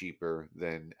could be cheaper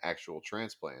than actual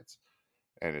transplants.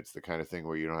 And it's the kind of thing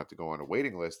where you don't have to go on a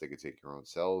waiting list. They could take your own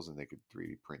cells and they could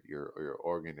 3D print your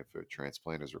organ if a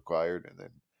transplant is required, and then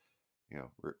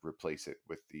replace it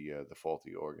with the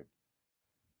faulty organ.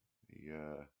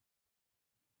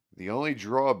 The only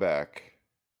drawback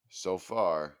so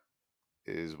far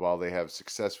is, while they have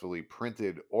successfully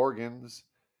printed organs,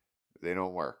 they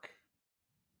don't work.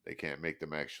 They can't make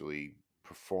them actually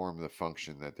perform the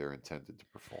function that they're intended to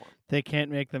perform. They can't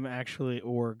make them actually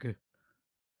org.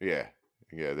 Yeah.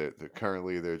 They're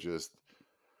currently they're just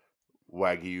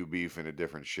Wagyu beef in a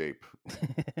different shape.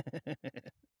 Yeah.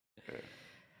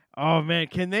 Oh man,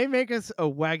 can they make us a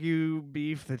Wagyu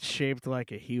beef that's shaped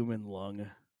like a human lung?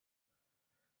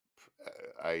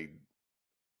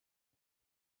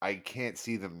 I can't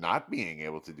see them not being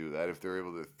able to do that if they're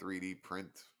able to 3D print.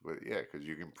 But yeah, because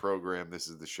you can program, this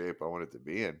is the shape I want it to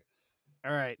be in.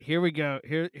 All right, here we go.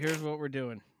 Here's what we're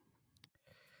doing.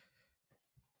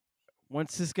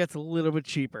 Once this gets a little bit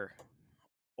cheaper,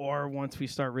 or once we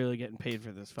start really getting paid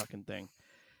for this fucking thing,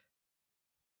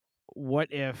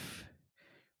 what if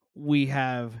we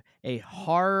have a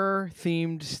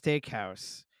horror-themed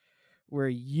steakhouse where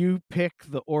you pick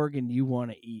the organ you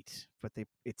want to eat, but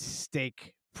it's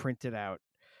steak printed out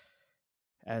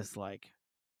as like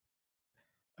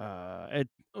like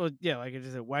it's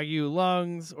just a wagyu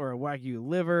lungs or a wagyu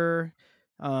liver.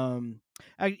 You How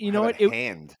know about what?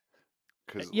 hand?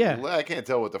 Because Yeah, I can't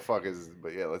tell what the fuck is,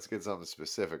 but yeah, let's get something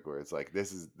specific where it's like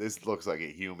this looks like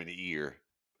a human ear,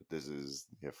 but this is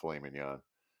filet mignon.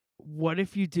 what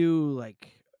if you do like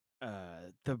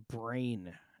the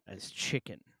brain as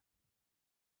chicken?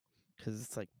 Because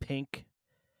it's like pink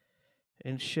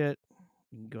and shit.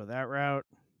 You can go that route.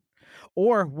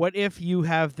 Or what if you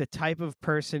have the type of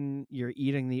person you're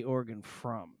eating the organ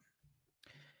from?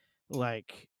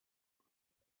 Like,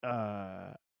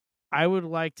 I would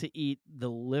like to eat the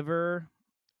liver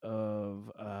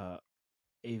of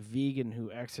a vegan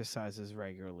who exercises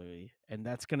regularly, and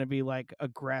that's going to be like a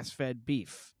grass-fed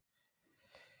beef.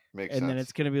 Makes And then it's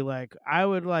sense. going to be like, I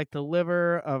would like the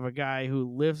liver of a guy who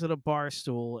lives at a bar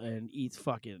stool and eats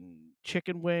fucking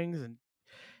chicken wings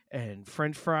and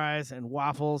french fries and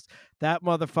waffles. That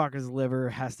motherfucker's liver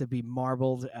has to be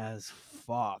marbled as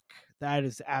fuck. That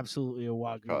is absolutely a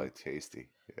It's probably wagyu. tasty.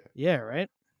 Yeah. Yeah, right?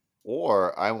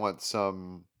 Or I want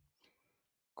some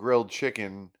grilled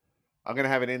chicken. I'm gonna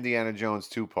have an Indiana Jones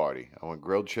 2 party. I want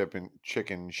grilled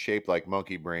chicken shaped like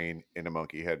monkey brain in a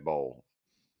monkey head bowl.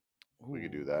 We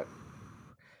could do Ooh. that.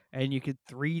 And you could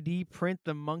 3D print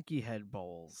the monkey head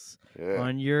bowls Yeah.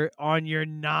 on your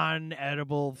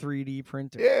non-edible 3D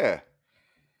printer. Yeah.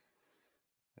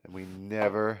 And we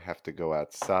never have to go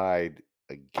outside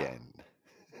again.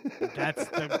 That's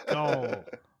the goal.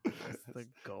 That's the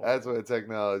That's goal. where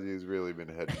technology has really been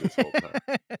headed this whole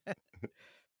time.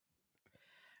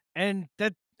 And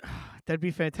that'd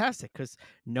be fantastic because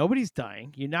nobody's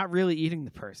dying. You're not really eating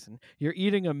the person. You're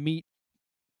eating a meat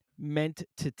meant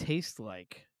to taste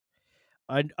like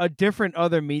a different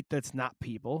other meat that's not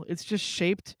people. It's just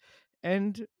shaped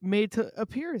and made to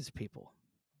appear as people.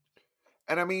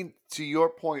 And I mean, to your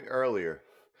point earlier,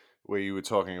 where you were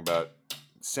talking about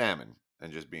salmon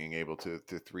and just being able to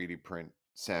 3D print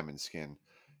salmon skin.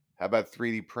 How about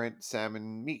 3D print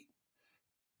salmon meat?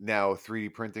 Now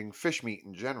 3D printing fish meat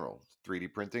in general,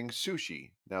 3D printing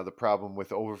sushi. Now the problem with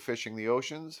overfishing the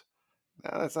oceans,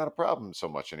 now that's not a problem so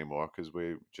much anymore because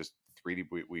we just 3D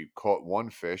we caught one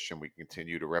fish and we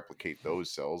continue to replicate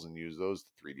those cells and use those to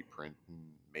 3D print and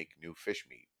make new fish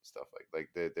meat and stuff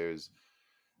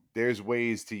there's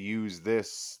ways to use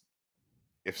this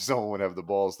if someone would have the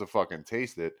balls to fucking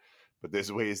taste it, but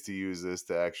there's ways to use this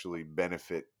to actually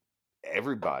benefit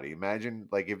everybody. Imagine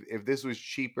like if this was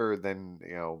cheaper than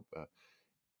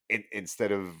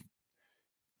instead of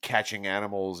catching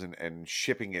animals and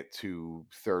shipping it to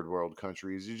third world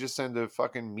countries, you just send a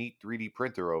fucking meat 3D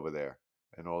printer over there.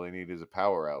 And all they need is a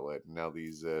power outlet. And now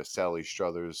these Sally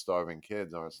Struthers starving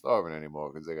kids aren't starving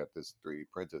anymore because they got this 3D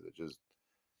printer that just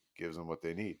gives them what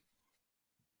they need.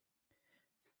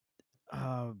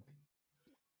 Uh,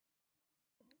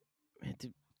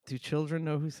 do children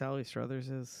know who Sally Struthers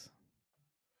is?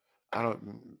 I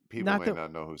don't. People Not may that.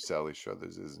 not know who Sally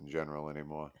Struthers is in general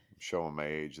anymore. I'm showing my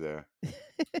age there,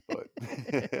 but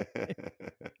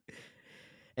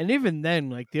And even then,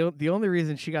 like the only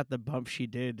reason she got the bump she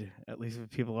did, at least with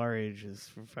people our age, is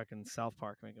for fucking South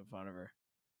Park making fun of her.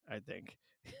 I think.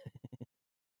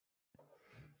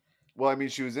 well, I mean,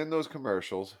 she was in those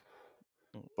commercials,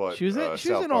 but She was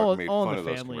South in Park made all in fun the of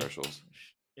those family. commercials.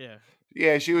 Yeah,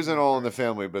 Yeah, she she was was in in All in the Friends.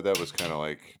 Family, but that was kind of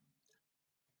like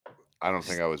I don't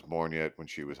think I was born yet when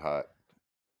she was hot.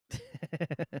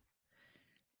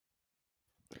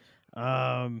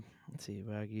 Let's see,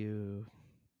 Wagyu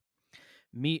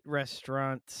meat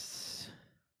restaurants,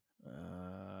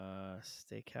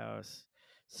 steakhouse,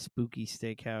 spooky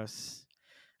steakhouse.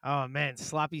 Oh man,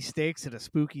 sloppy steaks at a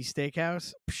spooky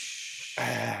steakhouse.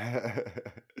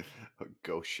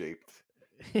 Ghost shaped.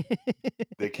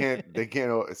 They can't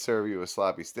serve you a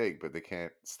sloppy steak, but they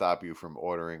can't stop you from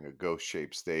ordering a ghost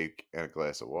shaped steak and a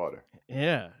glass of water.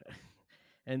 Yeah.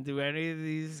 And do any of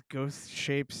these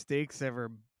ghost-shaped steaks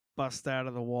ever bust out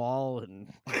of the wall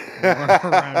and run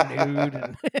around nude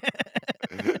and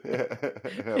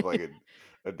Have like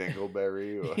a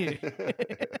dingleberry or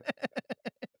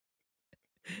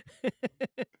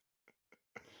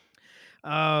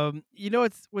you know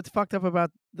what's fucked up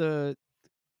about the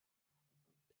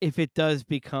if it does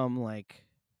become like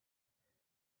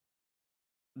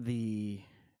the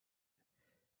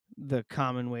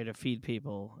common way to feed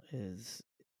people is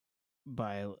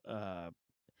by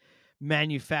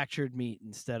manufactured meat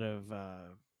instead of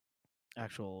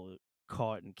actual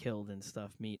caught and killed and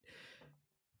stuff meat.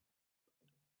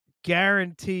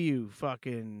 Guarantee you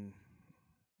fucking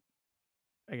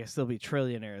I guess they'll be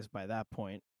trillionaires by that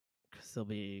point, because there'll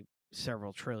be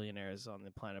several trillionaires on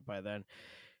the planet by then.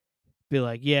 Be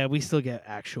like, yeah, we still get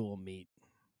actual meat,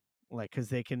 like, because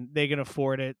they can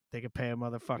afford it. They can pay a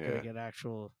motherfucker to Yeah. get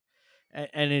actual,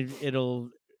 and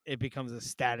it becomes a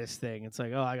status thing. It's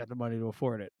like, oh, I got the money to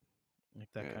afford it, like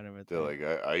that Yeah. kind of a They're thing.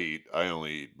 like, I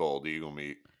only eat bald eagle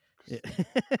meat Yeah.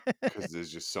 because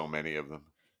there's just so many of them.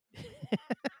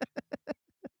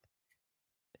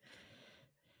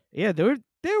 Yeah, there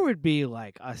would be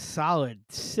like a solid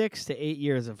 6 to 8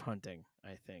 years of hunting,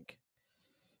 I think.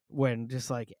 When just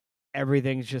like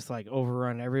everything's just like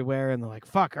overrun everywhere and they're like,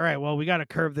 fuck, all right, well, we got to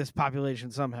curb this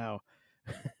population somehow.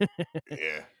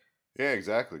 Yeah. Yeah,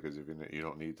 exactly. Because if you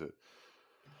don't need to,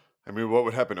 I mean, what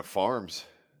would happen to farms?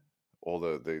 All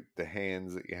the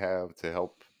hands that you have to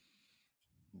help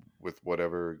with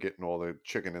whatever, getting all the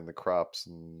chicken in the crops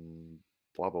and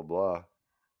blah blah blah.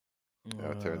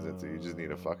 It turns into you just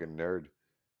need a fucking nerd.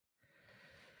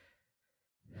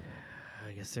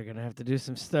 I guess they're going to have to do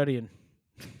some studying.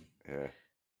 Yeah.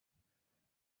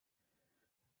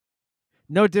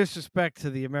 No disrespect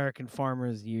to the American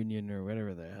Farmers Union or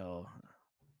whatever the hell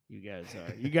you guys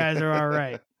are. You guys are all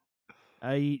right.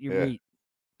 I eat your Yeah. meat.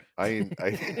 I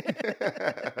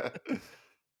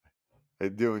I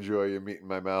do enjoy your meat in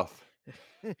my mouth.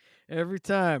 Every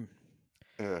time.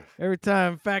 Yeah. Every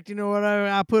time. In fact, you know what?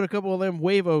 I put a couple of them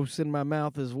huevos in my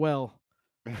mouth as well.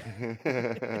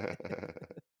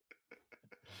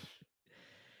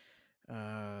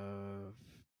 Uh,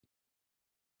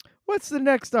 what's the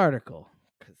next article?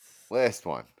 Last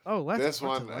one. Oh, let's This on to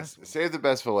one, the last one. save the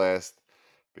best for last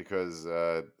because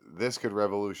this could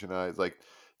revolutionize like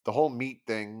the whole meat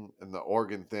thing and the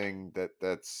organ thing.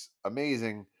 That's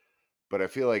amazing, but I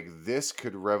feel like this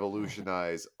could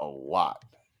revolutionize a lot.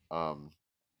 Um,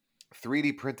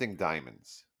 3D printing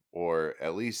diamonds, or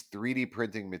at least 3D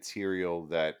printing material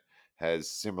that has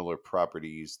similar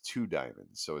properties to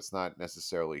diamonds. So it's not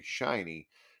necessarily shiny.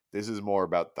 This is more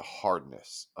about the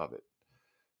hardness of it.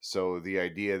 So the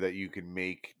idea that you can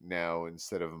make now,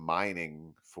 instead of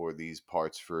mining for these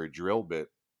parts for a drill bit,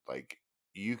 like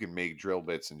you can make drill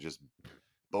bits and just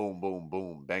boom, boom,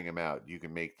 boom, bang them out. You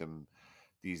can make them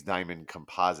these diamond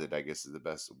composite, I guess is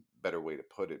the better way to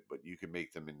put it, but you can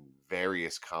make them in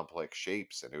various complex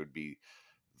shapes and it would be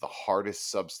the hardest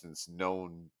substance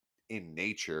known in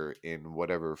nature in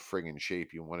whatever friggin'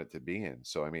 shape you want it to be in.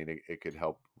 So I mean it could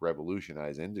help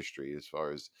revolutionize industry as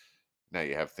far as now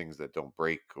you have things that don't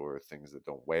break or things that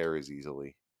don't wear as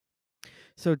easily.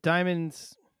 So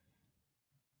diamonds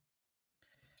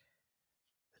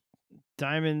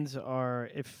are,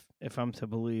 if I'm to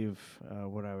believe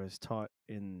what I was taught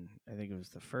in, I think it was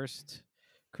the first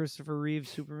Christopher Reeve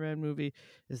Superman movie,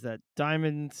 is that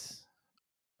diamonds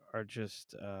are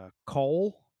just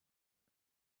coal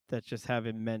that just have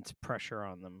immense pressure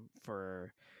on them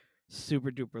for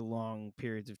super duper long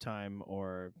periods of time,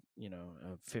 or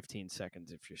 15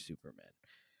 seconds if you're Superman.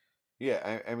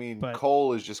 Yeah, I mean, But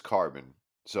coal is just carbon.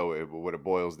 So what it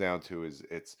boils down to is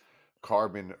it's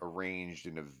carbon arranged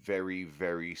in a very,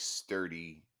 very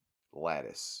sturdy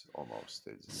lattice almost.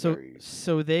 It's very,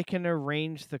 so they can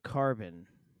arrange the carbon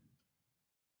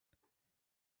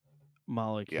yeah.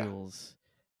 molecules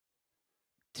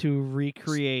to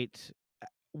recreate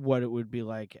what it would be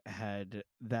like had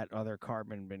that other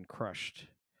carbon been crushed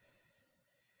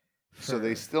So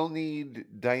they for. still need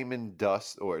diamond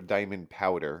dust or diamond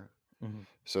powder. Mhm.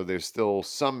 So there's still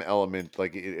some element,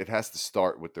 like it has to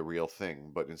start with the real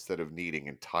thing, but instead of needing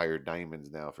entire diamonds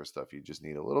now for stuff, you just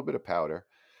need a little bit of powder,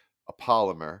 a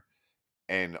polymer,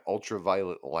 and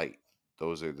ultraviolet light.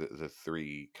 Those are the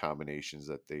three combinations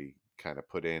that they kind of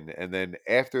put in. And then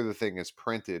after the thing is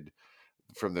printed,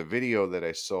 from the video that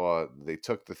I saw, they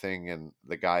took the thing and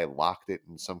the guy locked it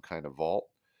in some kind of vault.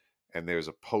 And there's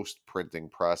a post printing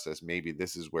process. Maybe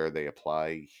this is where they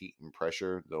apply heat and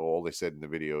pressure. Though all they said in the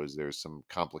video is there's some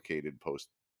complicated post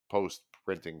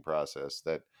printing process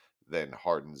that then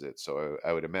hardens it. So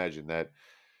I would imagine that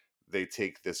they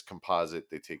take this composite,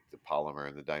 they take the polymer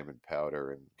and the diamond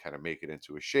powder and kind of make it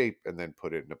into a shape and then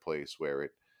put it in a place where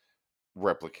it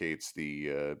replicates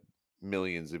the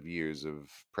millions of years of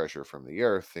pressure from the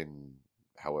earth in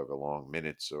however long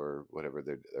minutes or whatever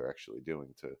they're actually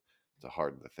doing to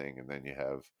harden the thing. And then you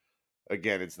have,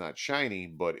 again, it's not shiny,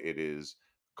 but it is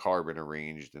carbon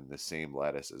arranged in the same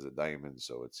lattice as a diamond.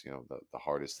 So it's, the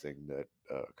hardest thing that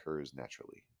occurs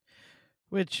naturally.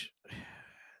 Which,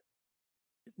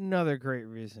 another great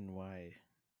reason why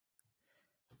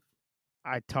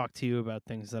I talk to you about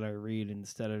things that I read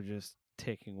instead of just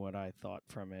taking what I thought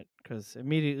from it, because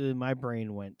immediately my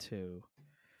brain went to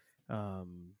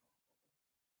um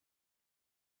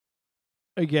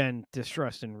again,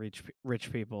 distrust in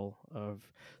rich people of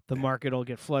the market will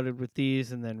get flooded with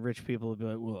these, and then rich people will be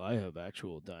like, "Well, I have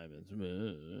actual diamonds,"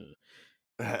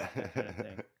 that kind of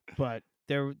thing. But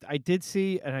I did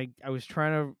see, and I was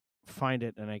trying to find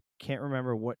it, and I can't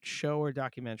remember what show or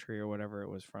documentary or whatever it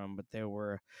was from, but there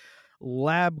were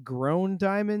lab grown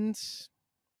diamonds,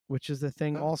 which is the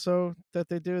thing Oh, also that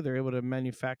they do. They're able to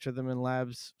manufacture them in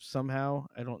labs somehow.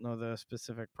 I don't know the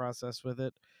specific process with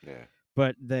it, yeah.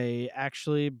 but they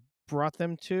actually brought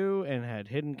them to and had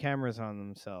hidden cameras on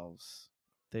themselves.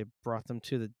 They brought them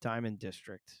to the Diamond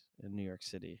District in New York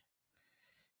City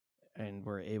and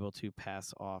were able to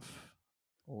pass off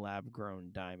lab grown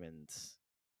diamonds.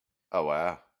 Oh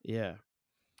wow. Yeah.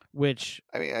 Which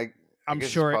I mean, I I'm guess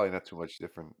it's sure probably not too much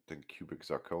different than cubic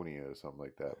zirconia or something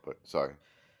like that. But sorry.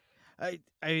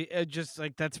 I just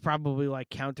like that's probably like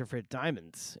counterfeit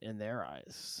diamonds in their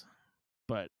eyes.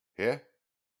 But Yeah.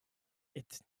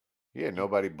 it's Yeah.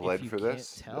 Nobody if bled you for can't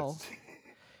this. tell. That's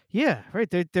Yeah, right.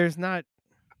 There's not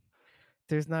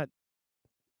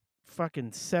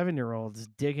fucking 7-year-olds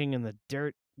digging in the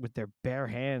dirt with their bare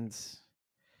hands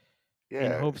in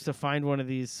yeah. hopes to find one of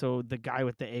these so the guy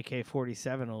with the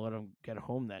AK-47 will let him get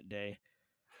home that day.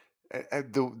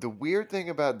 And the weird thing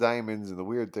about diamonds and the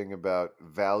weird thing about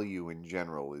value in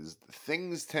general is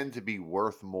things tend to be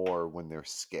worth more when they're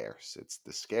scarce. It's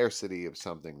the scarcity of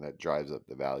something that drives up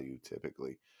the value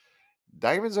typically.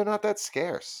 Diamonds are not that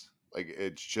scarce. Like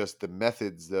it's just the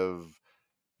methods of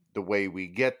the way we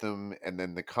get them and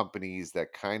then the companies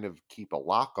that kind of keep a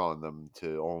lock on them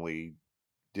to only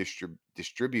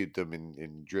distribute them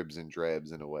in dribs and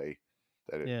drabs in a way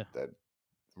Yeah. that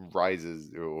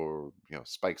rises or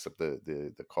spikes up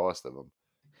the cost of them.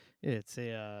 It's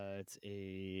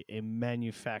a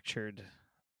manufactured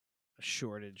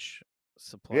shortage,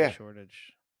 supply Yeah,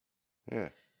 shortage. yeah,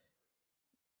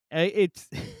 It's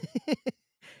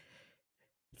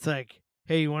it's like,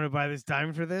 hey, you want to buy this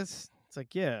diamond for this? It's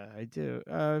like, yeah, I do.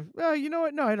 Well, you know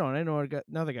what? No, I don't. I know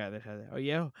another guy that has it. Oh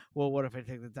yeah. Well, what if I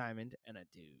take the diamond and I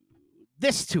do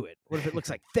this to it? What if it looks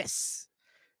like this?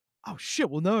 Oh shit.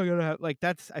 Well, no, I gotta have like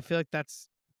that's. I feel like that's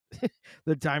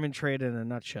the diamond trade in a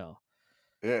nutshell.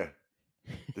 yeah.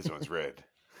 This one's red.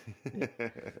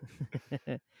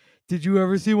 Did you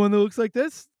ever see one that looks like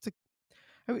this? It's like,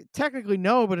 I mean, technically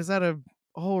no, but is that a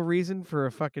whole reason for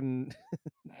a fucking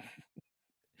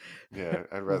Yeah,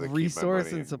 I'd rather keep my resource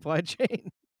money and in. supply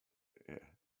chain? Yeah,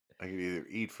 I could either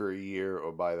eat for a year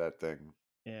or buy that thing.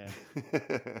 Yeah.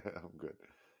 I'm good.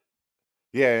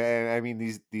 Yeah, and I mean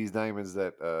these diamonds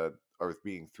that are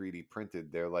being 3D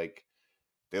printed,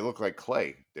 they look like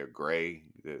clay. They're gray.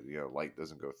 Light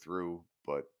doesn't go through,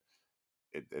 but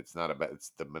it's not about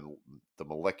it's the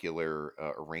molecular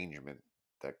arrangement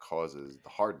that causes the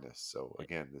hardness. So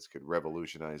again, this could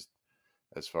revolutionize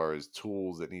as far as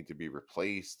tools that need to be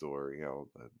replaced or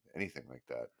anything like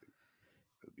that.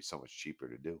 It would be so much cheaper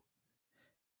to do.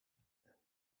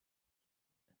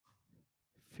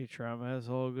 Futurama has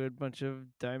a whole good bunch of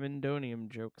diamondonium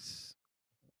jokes.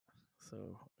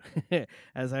 So,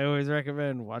 as I always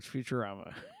recommend, watch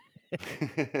Futurama.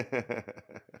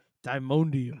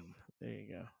 Diamondium. There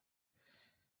you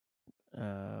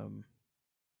go.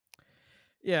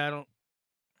 Yeah, I don't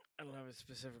have a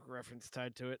specific reference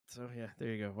tied to it, so yeah, there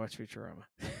you go. Watch Futurama.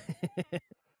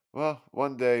 Well,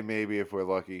 one day maybe if we're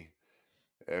lucky,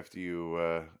 after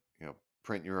you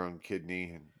print your own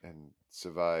kidney and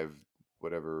survive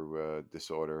whatever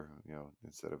disorder,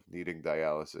 instead of needing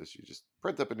dialysis, you just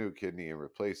print up a new kidney and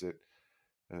replace it,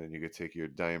 and then you could take your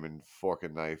diamond fork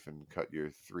and knife and cut your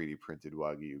 3D printed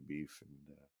wagyu beef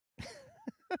and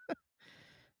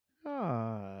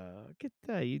Ah, get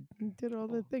that. You did all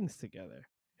the all, things together.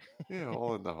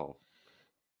 all in the hole.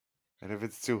 And if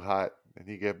it's too hot and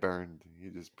you get burned, you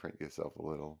just print yourself a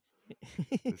little.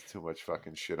 There's too much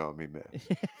fucking shit on me, man.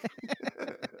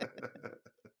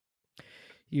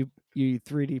 you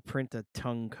 3D print a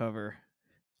tongue cover,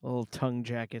 a little tongue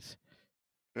jacket.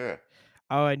 Yeah.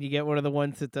 Oh, and you get one of the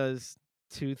ones that does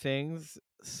two things.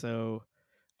 So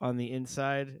on the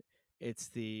inside, it's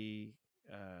the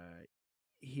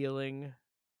healing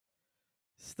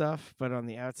stuff, but on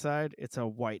the outside, it's a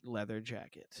white leather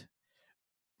jacket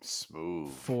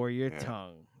Smooth. for your Yeah.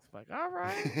 tongue. It's like, all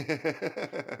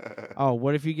right. Oh,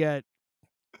 what if you get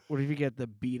the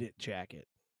Beat It jacket?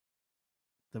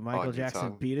 The Michael On your Jackson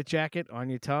tongue. Beat It jacket on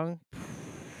your tongue?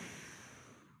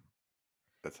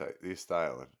 That's how you're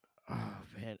styling. Oh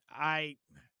man,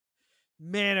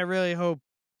 I really hope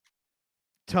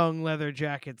tongue leather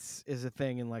jackets is a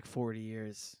thing in like 40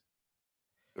 years.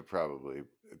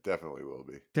 It definitely will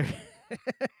be. They're-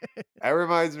 That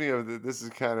reminds me of this is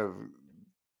kind of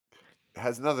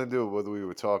has nothing to do with what we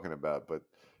were talking about, but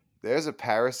there's a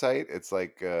parasite. It's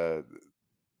like I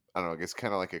don't know. It's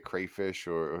kind of like a crayfish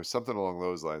or something along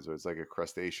those lines, where it's like a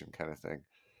crustacean kind of thing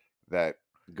that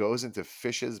goes into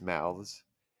fishes' mouths,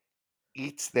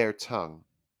 eats their tongue,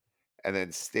 and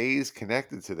then stays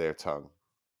connected to their tongue,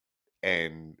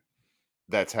 and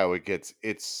that's how it gets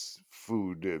its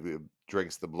food.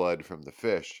 Drinks the blood from the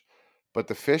fish, but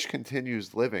the fish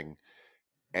continues living,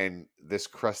 and this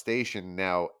crustacean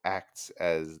now acts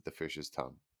as the fish's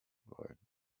tongue. Or-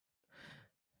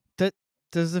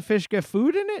 Does the fish get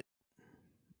food in it?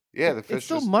 Yeah, the It fish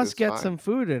still just must is get fine. some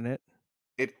food in it.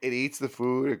 It eats the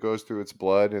food, it goes through its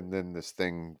blood, and then this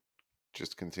thing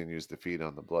just continues to feed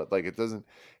on the blood. Like it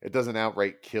doesn't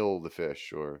outright kill the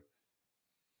fish or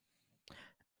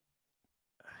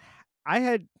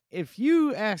If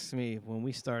you asked me when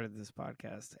we started this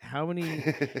podcast, how many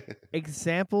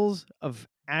examples of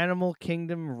animal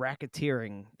kingdom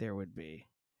racketeering there would be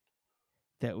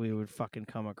that we would fucking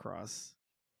come across.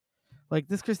 Like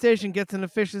this crustacean gets in the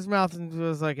fish's mouth and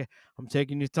was like, I'm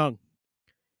taking your tongue.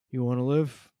 You want to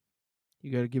live?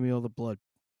 You got to give me all the blood.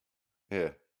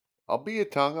 Yeah. I'll be your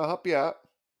tongue, I'll help you out.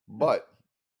 But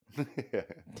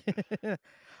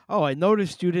Oh, I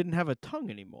noticed you didn't have a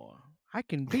tongue anymore. I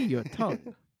can be your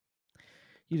tongue.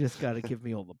 You just got to give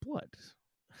me all the blood.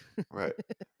 Right.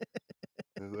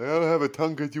 I don't have a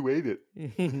tongue because you ate it.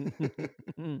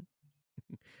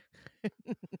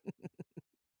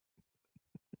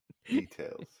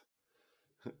 Details.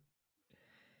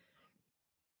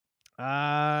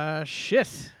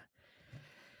 Shit.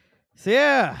 So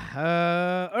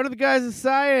yeah, under the guise of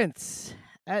science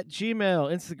at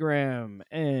Gmail, Instagram,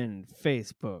 and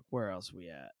Facebook. Where else we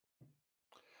at?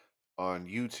 On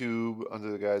YouTube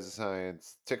under the guise of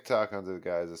science, TikTok under the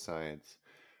guise of science,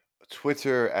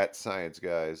 Twitter at Science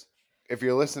Guys. If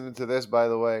you're listening to this, by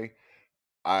the way,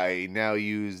 I now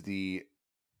use the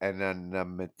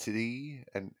anonymity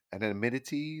and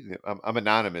anonymity. I'm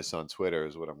anonymous on Twitter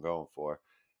is what I'm going for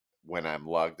when I'm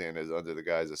logged in as under the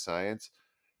guise of science.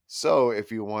 So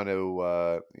if you want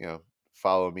to,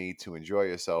 follow me to enjoy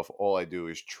yourself, all I do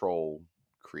is troll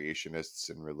creationists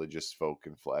and religious folk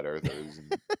and flat earthers,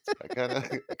 and I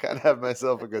kind of have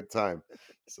myself a good time.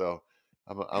 So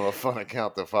I'm a fun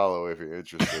account to follow if you're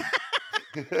interested.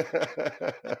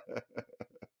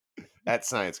 At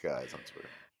Science Guys on Twitter.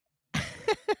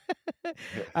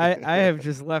 I have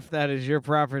just left that as your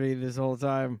property this whole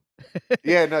time.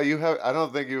 Yeah, no, you have. I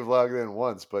don't think you've logged in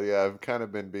once, but yeah, I've kind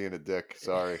of been being a dick.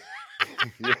 Sorry.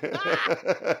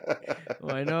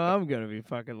 Well, I know I'm gonna be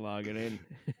fucking logging in.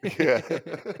 Yeah.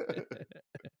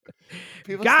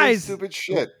 People say Guys, stupid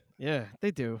shit. Yeah, they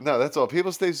do. No, that's all.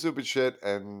 People say stupid shit,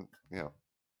 and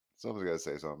someone's got to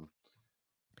say something.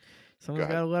 Someone's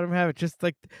got to let them have it. Just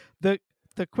like the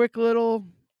quick little.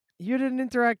 You didn't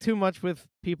interact too much with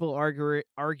people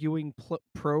arguing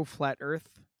pro flat Earth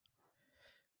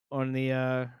on the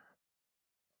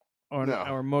on No,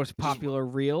 our most popular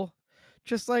reel.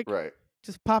 Just like right.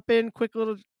 just pop in, quick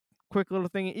little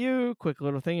thing at you, quick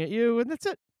little thing at you, and that's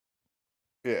it.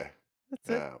 Yeah, that's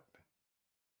it.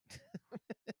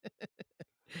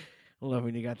 I love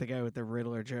when you got the guy with the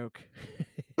Riddler joke.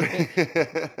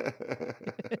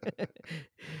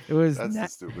 It was that's the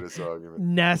stupidest argument.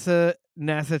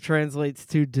 NASA translates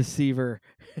to deceiver.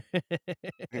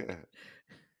 Yeah.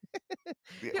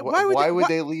 Yeah, why would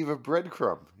they leave a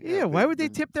breadcrumb? Yeah, why would they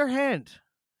tip their hand?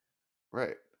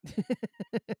 Right.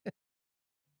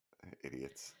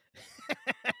 Idiots.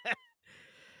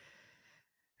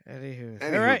 Anywho,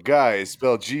 Anywho, all right. guys,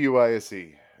 spelled Guise.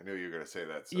 I knew you were going to say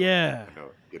that. So yeah. I know,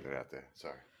 getting it out there.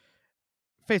 Sorry.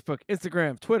 Facebook,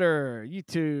 Instagram, Twitter,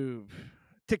 YouTube,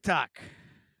 TikTok.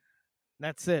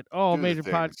 That's it. All major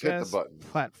podcast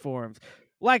platforms.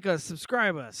 Like us,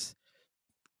 subscribe us,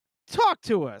 talk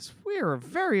to us. We are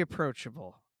very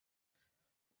approachable.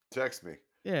 Text me.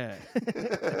 Yeah.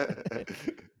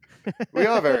 We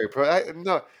are very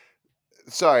no.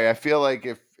 Sorry, I feel like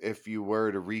if you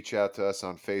were to reach out to us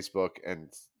on Facebook,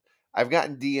 and I've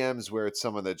gotten DMs where it's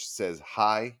someone that just says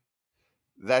hi,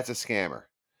 that's a scammer.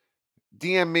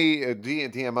 DM me,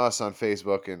 DM us on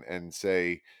Facebook and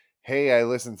say, hey, I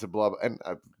listened to blah, blah, and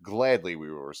gladly we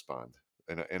will respond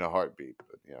in a heartbeat.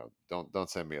 But don't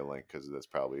send me a link because that's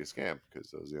probably a scam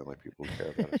because those are the only people who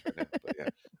care about us right now. But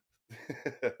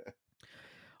yeah.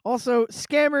 Also,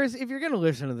 scammers, if you're gonna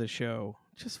listen to the show,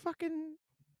 just fucking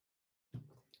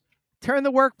turn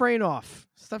the work brain off.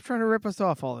 Stop trying to rip us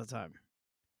off all the time.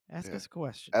 Ask us a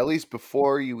question. At least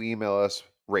before you email us,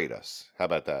 rate us. How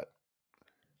about that?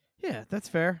 Yeah, that's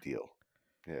fair. Deal.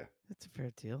 Yeah. That's a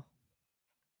fair deal.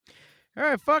 All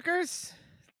right, fuckers.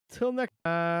 Till next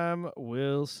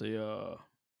We'll see ya.